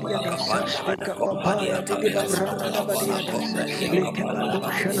babrashka da badia das. Lekapapaya didi babranda da badia das.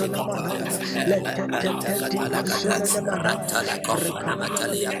 Lekebakoshana na manaya. Letetete basona na manaya. Rekona na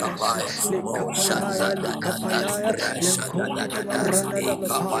badia das. Lekapaya lekapaya. Lenkonde da babranda da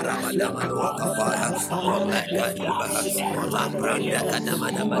bapaya. Lekapapapapaya. Lekonde di babranda da badia das.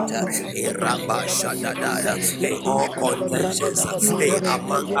 Lekapapapapashka da badia. All Lekushka da babranda contentions da bapaya.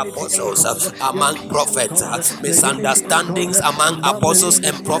 among Unity, O apostles, God. among Unity, O prophets, God. The unity, O misunderstandings God. among Among apostles believers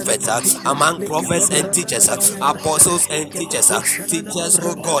and in the name prophets, of Jesus. among prophets and Lekababranda da teachers, badia das. apostles and teachers, Lekebakoshana na teachers,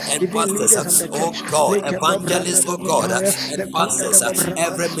 oh babranda. God, and Even pastors, leaders of the oh church. God, Lekababranda evangelists, da oh God, bapaya. and Lekonda da pastors,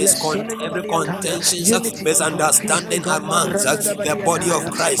 babranda. Lesoni every badia taya. contentions, Unity, O God. Peace, O misunderstanding God. amongst Mabranda da the badia body of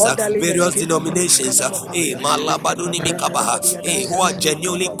taya. Christ, Orderliness. various Kebabroshka denominations, da bapaya. Lekababranda da badia das. who are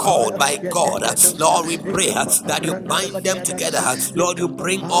genuinely called Lekabapaya. by God. Yatetedosa. Lord, we pray that you Lekababranda da bind them badia together. das. Lord, you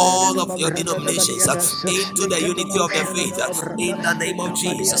bring Lekabapaya all da of your babranda da denominations badia das. into the unity of the Lekabakoshana faith da babranda. in the name of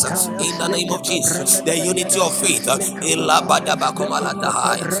Lekabadia Jesus. taya. In the name of Jesus, Lekababranda da the badia unity of das. faith. Lekabapaya.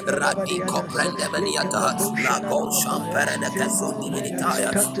 Ilabadabakomalatahai, Lekababranda da badia Radiko das. Brendemeniata, Lekabakoshana da Lago bapaya. Say all men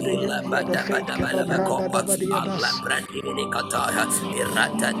come to the unity of the faith. Kababranda da Ilabadabadabalabekova, badia Allah das. Brandibinikataya,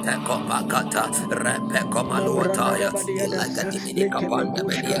 Iratetekopakata, Mabranda da Repekomaluataya, badia das, leke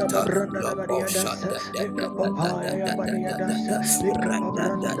bakushka da Ilagadibinikapandameniata, babranda da Loko badia das, leke papaya ya badia das, leke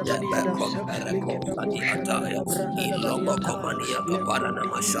babranda da badia das, leke bakushana da babranda da badia taya, leko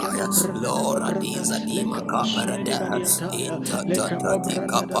digi di babranda da Lord, babranda, Adiza leke Dimaka basone di Parada, badia taya, leke Intatatika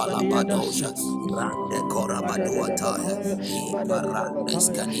babranda da badia das. Palabadosha, Rande Badada da Korabaduataya, bapaya, badada da Iparandes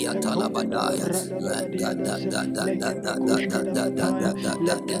bapaya, lekonda da Kadiatalabadaya, babranda da badia das, leke bakushka da bapaya,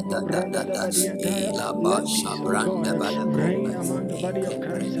 leke babranda da Lagada, badia taya. Let Ilabasha peace, O Branda God, reign Badakombe, among the body of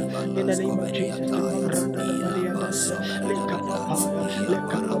Christ. Ikebredi In the Balas name of Jesus, Komeniataya, kababranda da badia das, Ilabaso leka Beredabeda, papaya,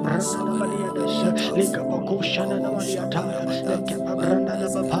 leka babranda Iabarabasa da badia das, Beredabediata, leka bakushana da Ikobo badia taya, Shabalabada, leke babranda da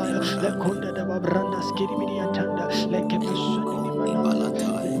Bandes bapaya, Kadibarande. lekonda da babranda skiribidia tanda, leke basoni di Iko manaya,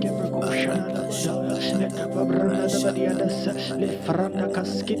 ibalatai leke bakushana da barada badaya, shatatata leka babranda da badia rashata das, le bede bede franda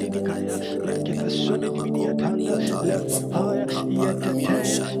bede bede kaskidi bede dikaya, leke reke basoni dimana di bidia makopa tanda, le niataya o papaya, kapara yetetaya,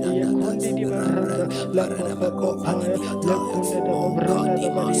 bashatatata yekondi di baranda, rebrende le perede mekopa papaya, le niataya kunda da o babranda da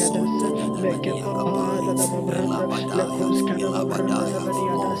kadima badia das, sonte de leke menia papaya kapai da babranda, le ilabadaya kuska da babranda da ilabadaya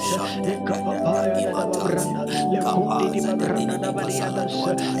badia o das, shate leka bede papaya da kadimata babranda, o le kundi di kapaza de babranda da dinimi badia kasala das,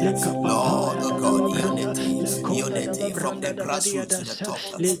 duataya leka Lord papaya oh da God babranda, unity le kunda da from the babranda da badia grassroots to the das, top,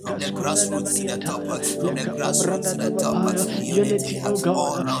 leka from the skuna da grassroots to badia the top, taya, from the leka grassroots babranda to da the top. bapaya, Unity, unity, oh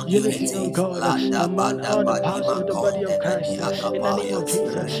all God, round unity, oh unity. God, Lada among bada all the badi parts of the body makonde of beni Christ. In the name akapaya of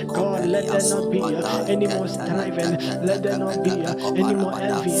Jesus, God, let rekombelia there not be sumpatai any more ketele striving, tete let there kepe not be kepe any kopara more bada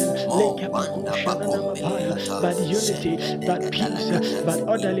envying, mo panda bakombeliata but unity, shedede but kedele peace, kete but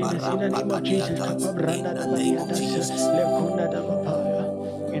orderliness. In the ibarampa name of Jesus, kadiata in the name of Jesus.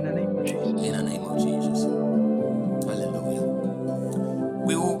 in the name of In Jesus. the name of Jesus. Hallelujah.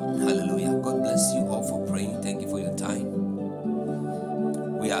 We will, hallelujah. God bless you all for praying. Thank you for your time.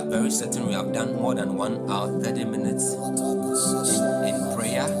 We are very certain we have done more than 1 hour, 30 minutes in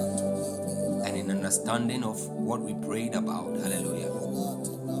prayer and in understanding of what we prayed about. Hallelujah.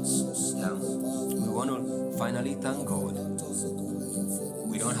 Yeah. We want to finally thank God.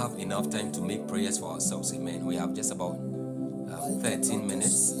 We don't have enough time to make prayers for ourselves. Amen. We have just about 13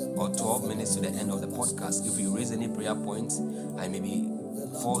 minutes or 12 minutes to the end of the podcast. If we raise any prayer points, I may be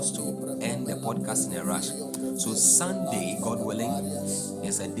forced to end the podcast in a rush. So Sunday, God willing,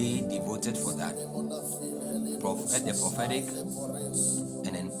 is a day devoted for that. The prophetic,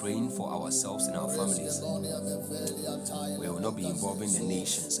 and then praying for ourselves and our families. We will not be involving the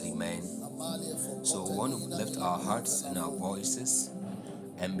nations. Amen. So we want to lift our hearts and our voices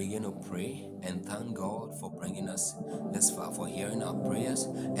and begin to pray and thank God for bringing us this far, for hearing our prayers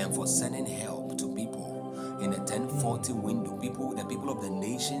and for sending help to people in the 1040 window. The people of the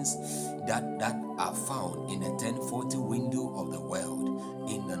nations that are found in the 1040 window of the world.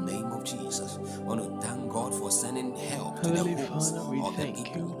 In the name of Jesus, I want to thank God for sending help to the Heavenly homes Father, we of the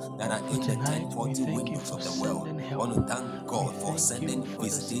thank you people that are for in the tonight. We 1040 thank you windows for of the world. sending I help. want to thank We God for thank you sending for the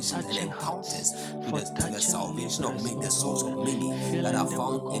visitation and touching hearts, encounters to for the touching salvation of laborers, many, oh the souls of God, many that are filling them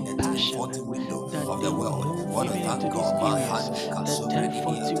with found in the compassion 1040 window that of they the will world. I move want to even thank into these God. My areas, hand, the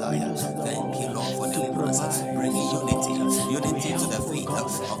 1040 windows of the thank world, you, Lord, for to deliverance, provide bringing support, to unity to help, the oh faith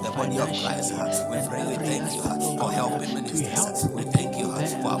God, of the body of Christ. financially We and pray, we every thank you aspect, oh for God, helping to ministers. help We the thank you people for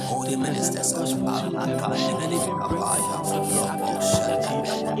there, to upholding present the ministers. gospel to them, and even bring them out of their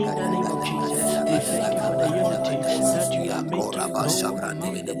captivity. In the name of Jesus, we thank you for the unity that you are making going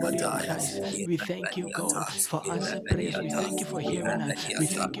among the body of Christ. We thank you, God, for answered prayers. We thank you for hearing us. We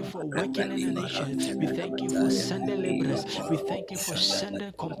thank you for working in the nation. We thank you for sending laborers. We thank you for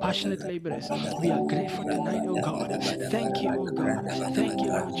sending compassionate laborers. We are grateful tonight, oh God. Thank you, oh God. Thank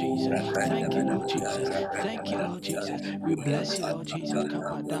you, Lord Jesus. Thank you, Lord Jesus. Thank you, Lord Jesus. We bless you, Lord Jesus.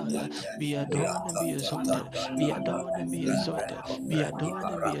 Kabadaya. Be adored and be exalted. Be adored and be exalted. Be adored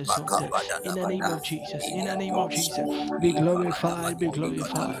and be exalted. In the name of Jesus. In the name of Jesus. Be glorified. Be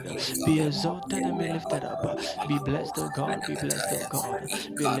glorified. Be exalted and be lifted up. Be blessed, O God. Be blessed, O God.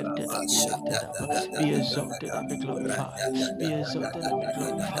 Be lifted up. Be lifted up. Be exalted and be glorified. Be exalted and be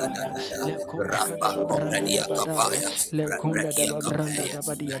glorified. Let koshka da babranda da badaya. Let kunda da babranda da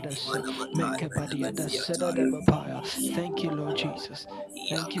badia da se. Make a badia da seda da babaya. Thank you, Lord Jesus.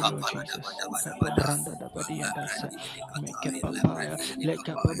 Thank you, Lord Jesus. Kapa branda da badia da se. Make a papaya. Let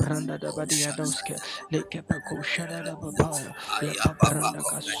kapa branda da badia doske. Let kapa koshada da babaya. Let pabranda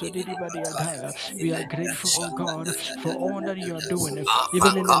kasudi di badia daya. We are grateful, oh God, for all that you are doing,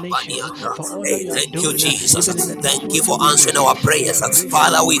 even in the nation, for all that Hey, you are thank you, doing, Jesus. even in the Thank you 1040 for answering windows. our We prayers. are grateful,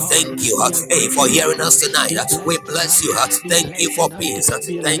 Father, oh we God. thank you, We are hey, for grateful, oh hearing us God. tonight. Be We blessed bless tonight. you. Be Thank you blessed for tonight. peace.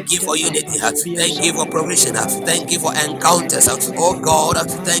 Be Thank you lifted for up. unity. Be Thank you for exalted. provision. Be Thank you for glorified. encounters. Oh God,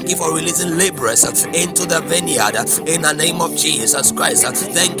 thank you for releasing laborers into the vineyard in the name of Jesus Christ.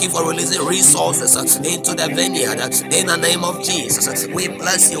 Thank you, Thank you Lord for Jesus. releasing We resources bless you, Lord. into We the bless you, vineyard Lord. in the name of Jesus. We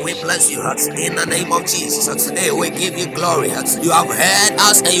bless you. We bless you in the name of Jesus. Hey, we give you glory. You have heard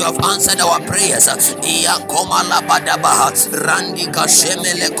us and you have answered our prayers. Iya koma la badabaha, randi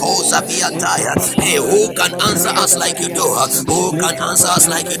kashemele koza viataya. Hey, who can answer us like you do? Who can answer us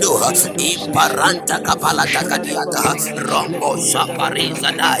like you do? Imparanta kapala takadiata, rombo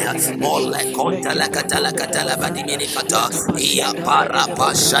shapariza daya, mole kontala katala katala badimini kata. Iya para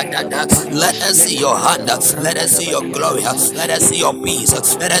pashadada. Let us see your hand. Let us see your glory. Let us see your peace.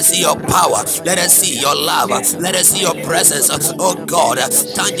 Let us see your power. Let us see your love. Let us see your presence. Oh God,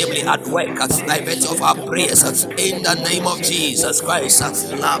 tangibly at work by virtue of our prayers in the name of Jesus Christ.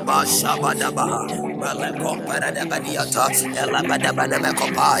 Laba shabadabaha. Mele kompara da badiata. Ela badabana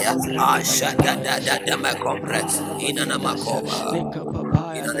mekopaya. Ashada da da da mekompre. Inana makoba.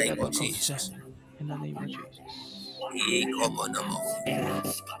 In the name of Jesus. In the name of Jesus. Ikomonamo.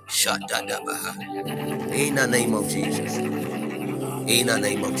 Shadadabaha. In the name of Jesus. In the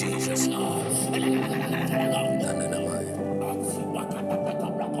name of Jesus.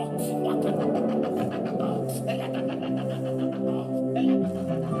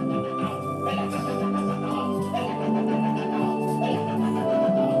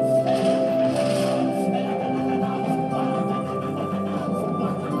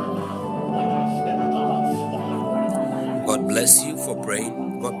 God bless you for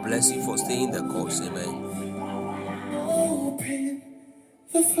praying. God bless you for staying the course. Amen. Open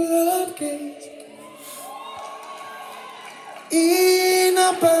the floodgates in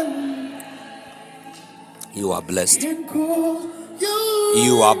abundance. You are blessed. And call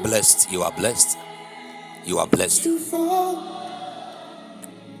You are blessed. You are blessed. You are blessed. to fall.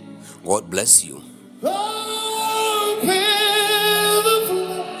 God bless you Open the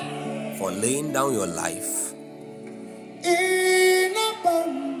flood for laying down your life. in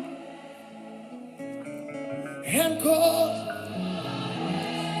abundance. And call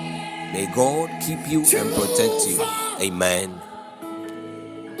May God keep you and protect you. Amen.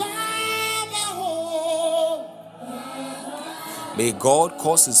 May God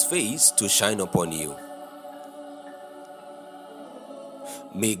cause his face to shine upon you.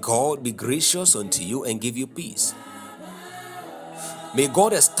 May God be gracious unto you and give you peace. May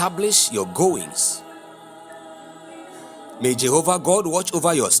God establish your goings. May Jehovah God watch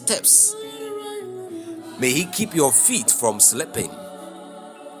over your steps. May he keep your feet from slipping.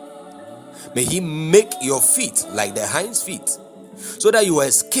 May he make your feet like the hind's feet, so that you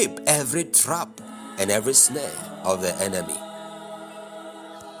escape every trap and every snare of the enemy.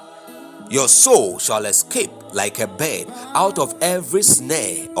 Your soul shall escape like a bird out of every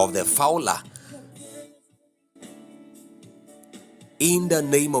snare of the fowler. In the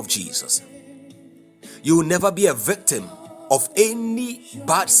name of Jesus. You will never be a victim of any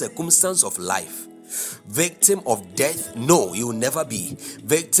bad circumstance of life. Victim of death, no, you will never be.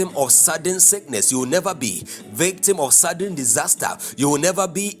 Victim of sudden sickness, you will never be. Victim of sudden disaster, you will never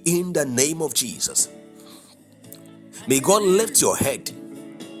be, in the name of Jesus. May God lift your head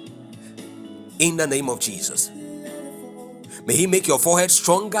in the name of Jesus. May He make your forehead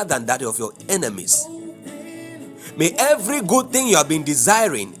stronger than that of your enemies. May every good thing you have been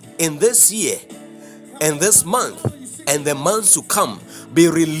desiring in this year and this month and the months to come be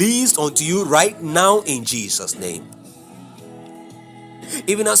released unto you right now in Jesus' name.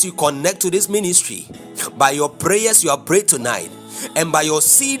 Even as you connect to this ministry, by your prayers you have prayed tonight, and by your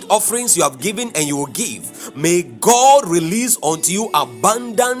seed offerings you have given and you will give, may God release unto you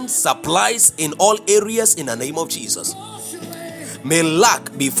abundant supplies in all areas in the name of Jesus. May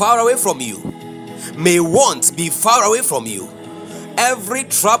lack be far away from you. May want be far away from you. Every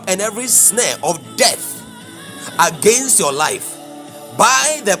trap and every snare of death against your life,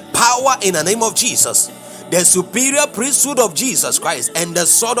 by the power in the name of Jesus, the superior priesthood of Jesus Christ and the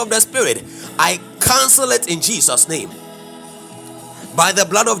sword of the Spirit, I cancel it in Jesus' name. By the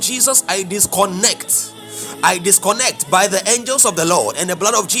blood of Jesus, I disconnect by the angels of the Lord and the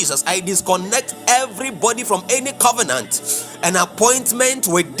blood of Jesus. I disconnect everybody from any covenant and appointment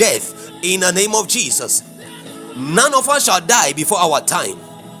with death in the name of Jesus. None of us shall die before our time.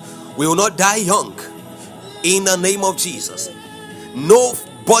 We will not die young in the name of Jesus.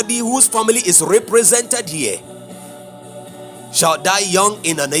 Nobody whose family is represented here shall die young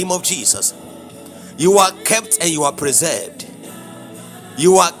in the name of Jesus. You are kept and you are preserved.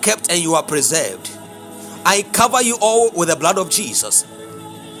 You are kept and you are preserved. I cover you all with the blood of Jesus.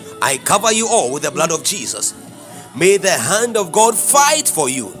 I cover you all with the blood of Jesus. May the hand of God fight for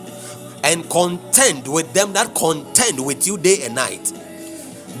you and contend with them that contend with you day and night.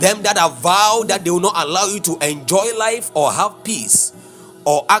 Them that have vowed that they will not allow you to enjoy life or have peace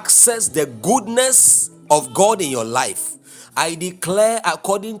or access the goodness of God in your life. I declare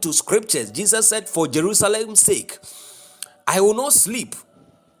according to scriptures, Jesus said, for Jerusalem's sake, I will not sleep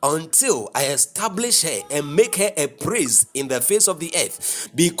until I establish her and make her a praise in the face of the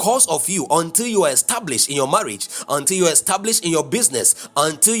earth. Because of you, until you are established in your marriage, until you are established in your business,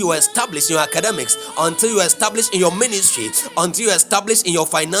 until you are established in your academics, until you are established in your ministry, until you are established in your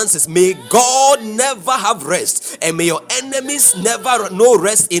finances, may God never have rest, and may your enemies never know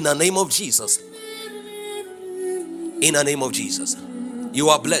rest in the name of Jesus. In the name of Jesus, you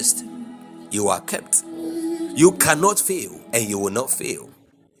are blessed, you are kept, you cannot fail, and you will not fail.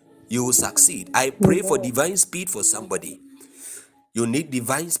 You will succeed. I pray for divine speed for somebody. You need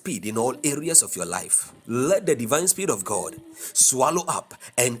divine speed in all areas of your life. Let the divine speed of God swallow up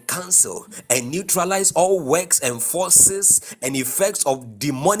and cancel and neutralize all works and forces and effects of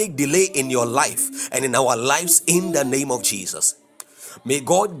demonic delay in your life and in our lives in the name of Jesus. May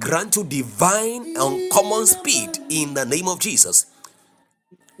God grant you divine uncommon speed in the name of Jesus.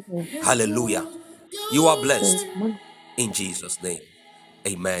 Hallelujah. You are blessed in Jesus' name.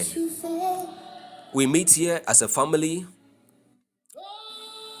 Amen. We meet here as a family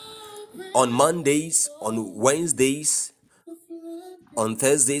on Mondays, on Wednesdays, on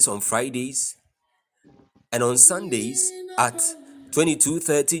Thursdays, on Fridays, and on Sundays at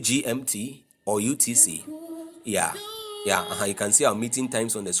 22:30 GMT or UTC. You can see our meeting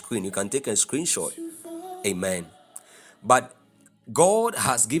times on the screen. You can take a screenshot. Amen. But God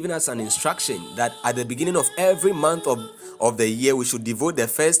has given us an instruction that at the beginning of every month of the year, we should devote the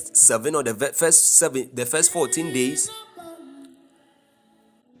first 7 or the first 14 days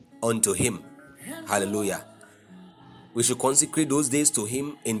unto Him. Hallelujah. We should consecrate those days to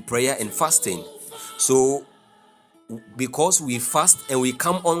Him in prayer and fasting. So, because we fast and we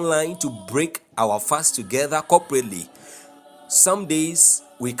come online to break our fast together corporately, some days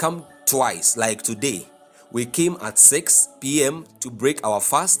we come twice, like today. We came at 6 p.m. to break our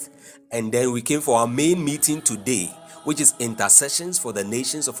fast, and then we came for our main meeting today, which is intercessions for the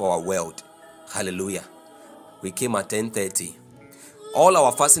nations of our world. Hallelujah. We came at 10:30. All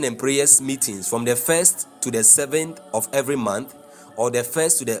our fasting and prayers meetings from the 1st to the 7th of every month, or the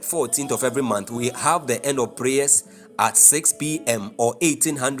 1st to the 14th of every month, we have the end of prayers at 6 p.m. or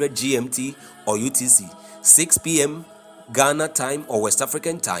 1800 GMT or UTC, 6 p.m. Ghana time or West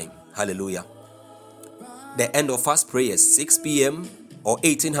African time. Hallelujah. The end of fast prayers, 6 p.m. or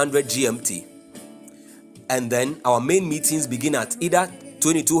 1800 GMT. And then our main meetings begin at either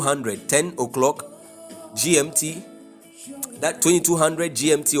 2200, 10 o'clock GMT, that 2200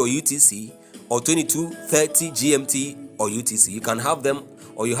 GMT or UTC, or 2230 GMT or UTC. You can have them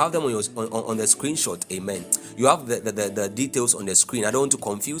or you have them on your on the screenshot. Amen. You have the details on the screen. I don't want to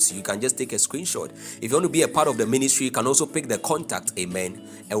confuse you. You can just take a screenshot. If you want to be a part of the ministry, you can also pick the contact. Amen.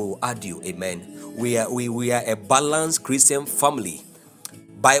 And we'll add you. Amen. We are a balanced Christian family.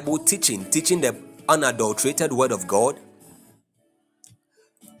 Bible teaching the unadulterated word of God.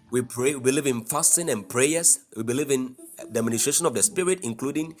 We pray. We believe in fasting and prayers. We believe in the administration of the Spirit,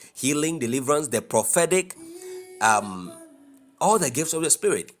 including healing, deliverance, the prophetic, all the gifts of the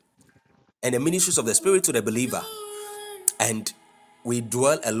Spirit, and the ministries of the Spirit to the believer. And we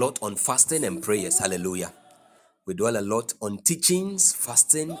dwell a lot on fasting and prayers. Hallelujah. We dwell a lot on teachings,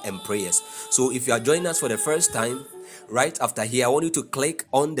 fasting, and prayers. So if you are joining us for the first time, right after here, I want you to click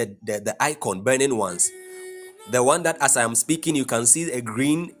on the icon, burning ones. The one that as I am speaking, you can see a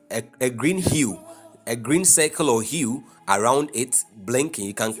green hue, a green circle or hue around it blinking.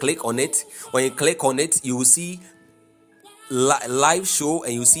 You can click on it. When you click on it, you will see live show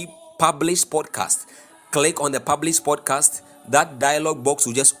and you see published podcast. Click on the published podcast. That dialog box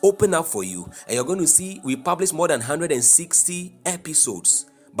will just open up for you, and you're going to see we publish more than 160 episodes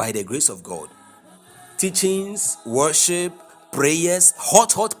by the grace of God. Teachings, worship, prayers,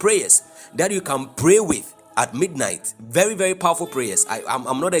 hot prayers that you can pray with at midnight. Very, very powerful prayers.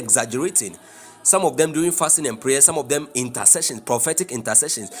 I'm not exaggerating. Some of them during fasting and prayer, some of them intercessions, prophetic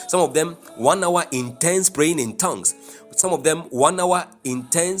intercessions, some of them 1 hour intense praying in tongues, some of them 1 hour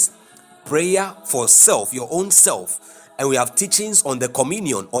intense prayer for self, your own self. And we have teachings on the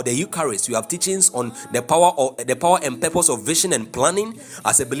communion or the Eucharist. We have teachings on the power and purpose of vision and planning.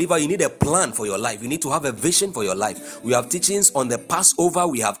 As a believer, you need a plan for your life. You need to have a vision for your life. We have teachings on the Passover.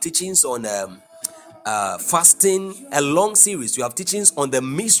 We have teachings on fasting, a long series. We have teachings on the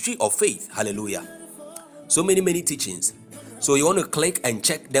mystery of faith. Hallelujah. So many teachings. So you want to click and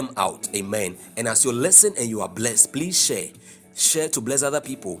check them out. Amen. And as you listen and you are blessed, please share to bless other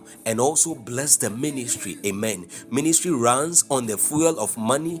people and also bless the ministry. Amen. Ministry runs on the fuel of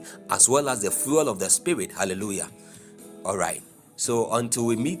money as well as the fuel of the Spirit. Hallelujah. All right. So until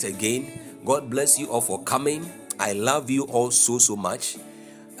we meet again, God bless you all for coming. I love you all so much.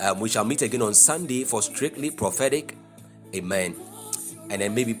 We shall meet again on Sunday for Strictly Prophetic. Amen. And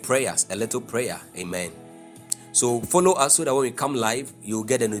then maybe prayers, a little prayer. Amen. So follow us so that when we come live, you'll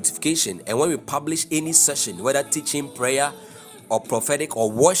get a notification. And when we publish any session, whether teaching, prayer, or prophetic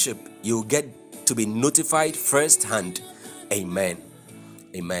or worship, you'll get to be notified firsthand. Amen.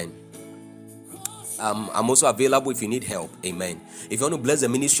 Amen. I'm also available if you need help. Amen. If you want to bless the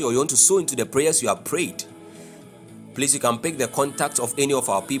ministry or you want to sow into the prayers you have prayed, please, you can pick the contact of any of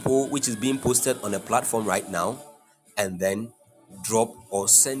our people which is being posted on the platform right now, and then drop or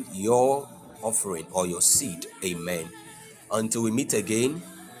send your offering or your seed. Amen. Until we meet again,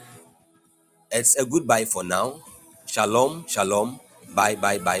 it's a goodbye for now. Shalom. Bye.